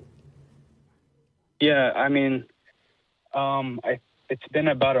 right? Yeah, I mean, it's been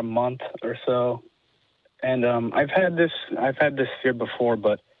about a month or so, and I've had this fear before,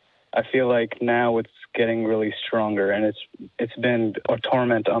 but I feel like now it's getting really stronger, and it's been a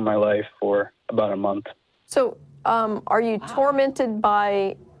torment on my life for about a month. So, are you tormented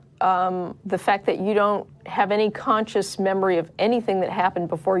by the fact that you don't have any conscious memory of anything that happened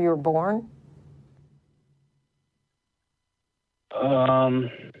before you were born?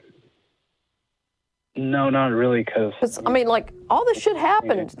 No, not really, because I mean, like, all this shit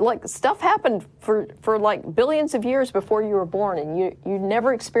happened. Like, stuff happened for like billions of years before you were born, and you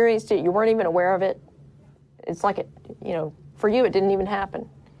never experienced it. You weren't even aware of it. It's like for you, it didn't even happen,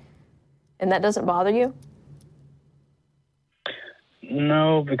 and that doesn't bother you.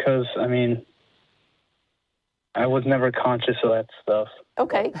 no, because I mean, I was never conscious of that stuff.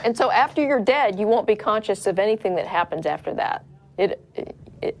 Okay, and so after you're dead, you won't be conscious of anything that happens after that.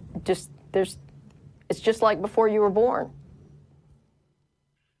 It's just like before you were born.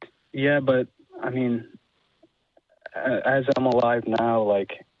 Yeah, but I mean, as I'm alive now,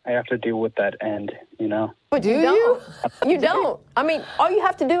 like, I have to deal with that end, But Do you you? don't. You don't. I mean, all you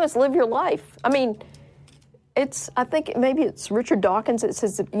have to do is live your life. I mean, I think maybe it's Richard Dawkins that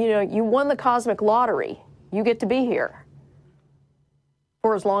says, you won the cosmic lottery. You get to be here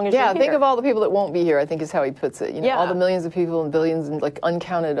for as long as you're Yeah, here. think of all the people that won't be here, I think is how he puts it. Yeah. All the millions of people and billions and like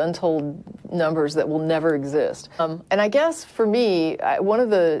uncounted, untold numbers that will never exist. And I guess for me, one of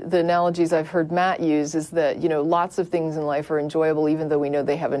the analogies I've heard Matt use is that, lots of things in life are enjoyable even though we know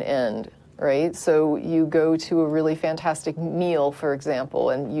they have an end, right? So you go to a really fantastic meal, for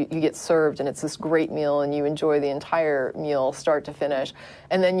example, and you get served and it's this great meal and you enjoy the entire meal start to finish,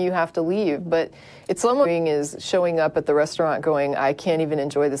 and then you have to leave. But it's someone is showing up at the restaurant going, I can't even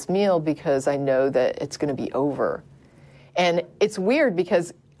enjoy this meal because I know that it's going to be over. And it's weird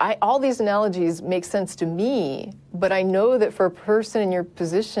because all these analogies make sense to me, but I know that for a person in your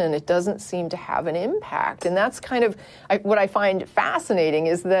position, it doesn't seem to have an impact. And that's kind of what I find fascinating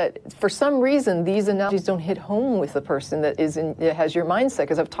is that for some reason, these analogies don't hit home with the person that has your mindset.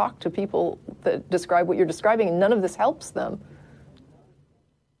 Because I've talked to people that describe what you're describing, and none of this helps them.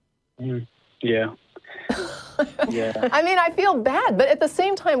 Yeah. Yeah. I mean, I feel bad, but at the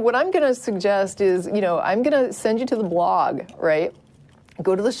same time, what I'm going to suggest is, I'm going to send you to the blog, right?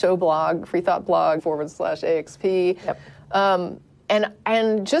 Go to the show blog, Free Thought Blog /AXP. Yep.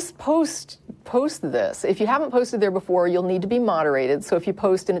 And just post this. If you haven't posted there before, you'll need to be moderated. So if you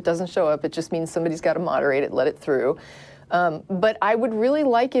post and it doesn't show up, it just means somebody's got to moderate it, let it through. But I would really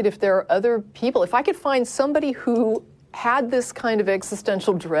like it if there are other people. If I could find somebody who had this kind of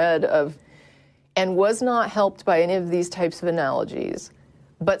existential dread and was not helped by any of these types of analogies,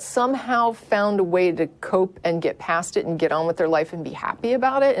 but somehow found a way to cope and get past it and get on with their life and be happy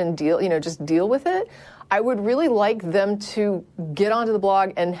about it and just deal with it, I would really like them to get onto the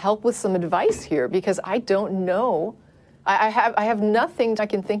blog and help with some advice here, because I don't know. I have nothing I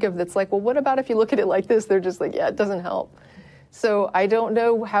can think of that's like, well, what about if you look at it like this? They're just like, yeah, it doesn't help. So I don't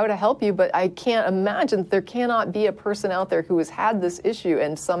know how to help you, but I can't imagine there cannot be a person out there who has had this issue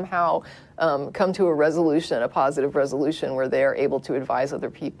and somehow come to a positive resolution where they are able to advise other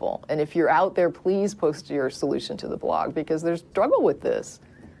people. And if you're out there, please post your solution to the blog, because there's struggle with this.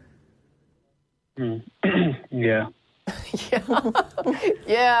 Yeah.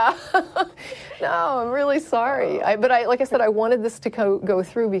 Yeah. No, I'm really sorry. But like I said, I wanted this to go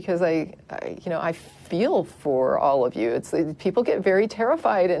through because I feel for all of you. People get very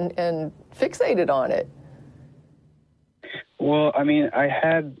terrified and fixated on it. Well, I mean,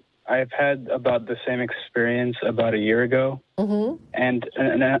 I've had about the same experience about a year ago. Mm-hmm. And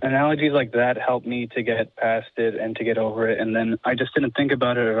analogies like that helped me to get past it and to get over it. And then I just didn't think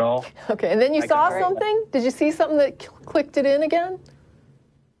about it at all. Okay, and then you saw something? Did you see something that clicked it in again?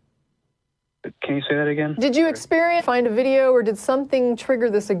 Can you say that again? Did you find a video, or did something trigger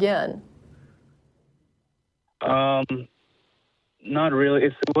this again? Not really.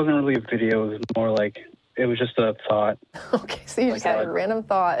 It wasn't really a video. It was more like, it was just a thought. Okay, so you just had a random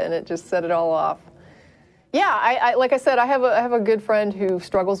thought and it just set it all off. Yeah, I like I said, I have a good friend who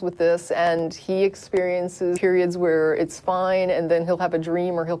struggles with this, and he experiences periods where it's fine, and then he'll have a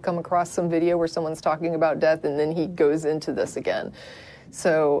dream or he'll come across some video where someone's talking about death, and then he goes into this again.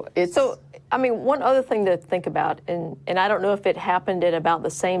 So I mean, one other thing to think about, and I don't know if it happened at about the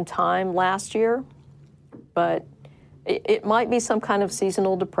same time last year, but it might be some kind of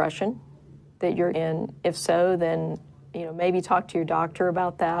seasonal depression that you're in. If so, then, maybe talk to your doctor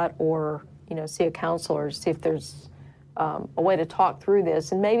about that, or, see a counselor, see if there's a way to talk through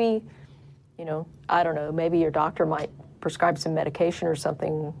this. And maybe, I don't know, maybe your doctor might prescribe some medication or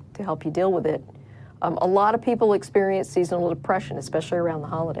something to help you deal with it. A lot of people experience seasonal depression, especially around the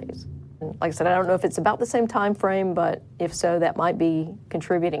holidays. And like I said, I don't know if it's about the same time frame, but if so, that might be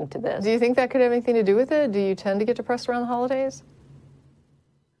contributing to this. Do you think that could have anything to do with it? Do you tend to get depressed around the holidays?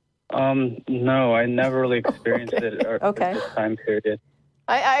 No, I never really experienced it at this time period.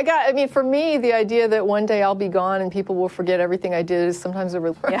 I mean, for me, the idea that one day I'll be gone and people will forget everything I did is sometimes a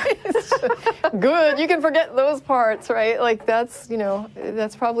relief. Yeah. Good, you can forget those parts, right? Like that's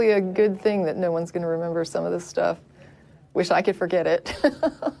probably a good thing that no one's going to remember some of this stuff. Wish I could forget it.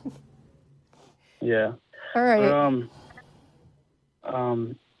 Yeah. All right.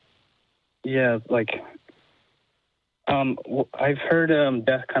 Yeah, like, I've heard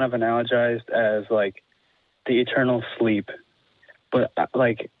death kind of analogized as like the eternal sleep. But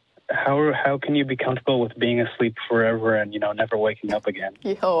like, how can you be comfortable with being asleep forever and never waking up again?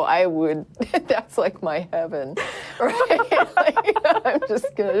 I would. That's like my heaven, right? I'm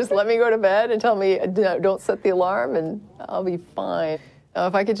just let me go to bed and tell me don't set the alarm and I'll be fine.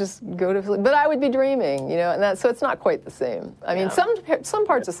 If I could just go to sleep, but I would be dreaming, and so it's not quite the same. I mean, some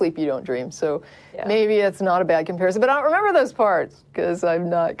parts of sleep you don't dream, so maybe it's not a bad comparison. But I don't remember those parts because I'm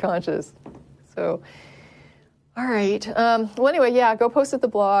not conscious. So. All right. Well, anyway, go post at the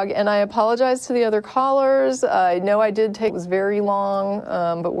blog. And I apologize to the other callers. I know I did take, it was very long,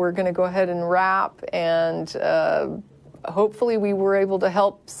 but we're going to go ahead and wrap. And hopefully we were able to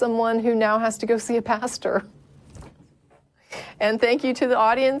help someone who now has to go see a pastor. And thank you to the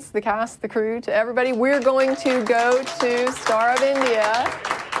audience, the cast, the crew, to everybody. We're going to go to Star of India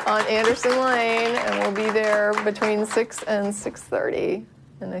on Anderson Lane, and we'll be there between 6 and 6:30.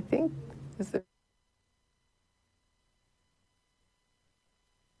 And I think, is there...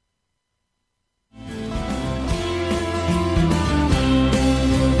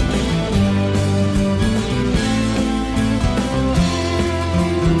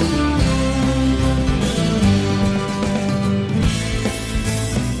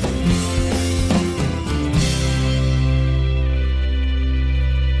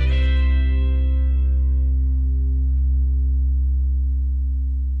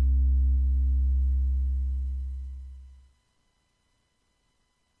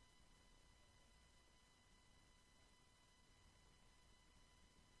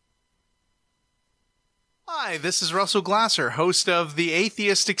 Hi, this is Russell Glasser, host of The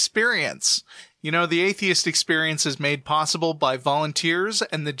Atheist Experience. The Atheist Experience is made possible by volunteers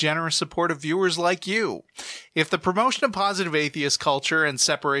and the generous support of viewers like you. If the promotion of positive atheist culture and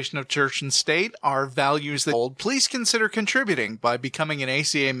separation of church and state are values that hold, please consider contributing by becoming an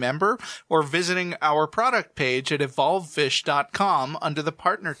ACA member or visiting our product page at evolvefish.com under the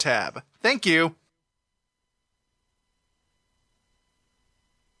Partner tab. Thank you.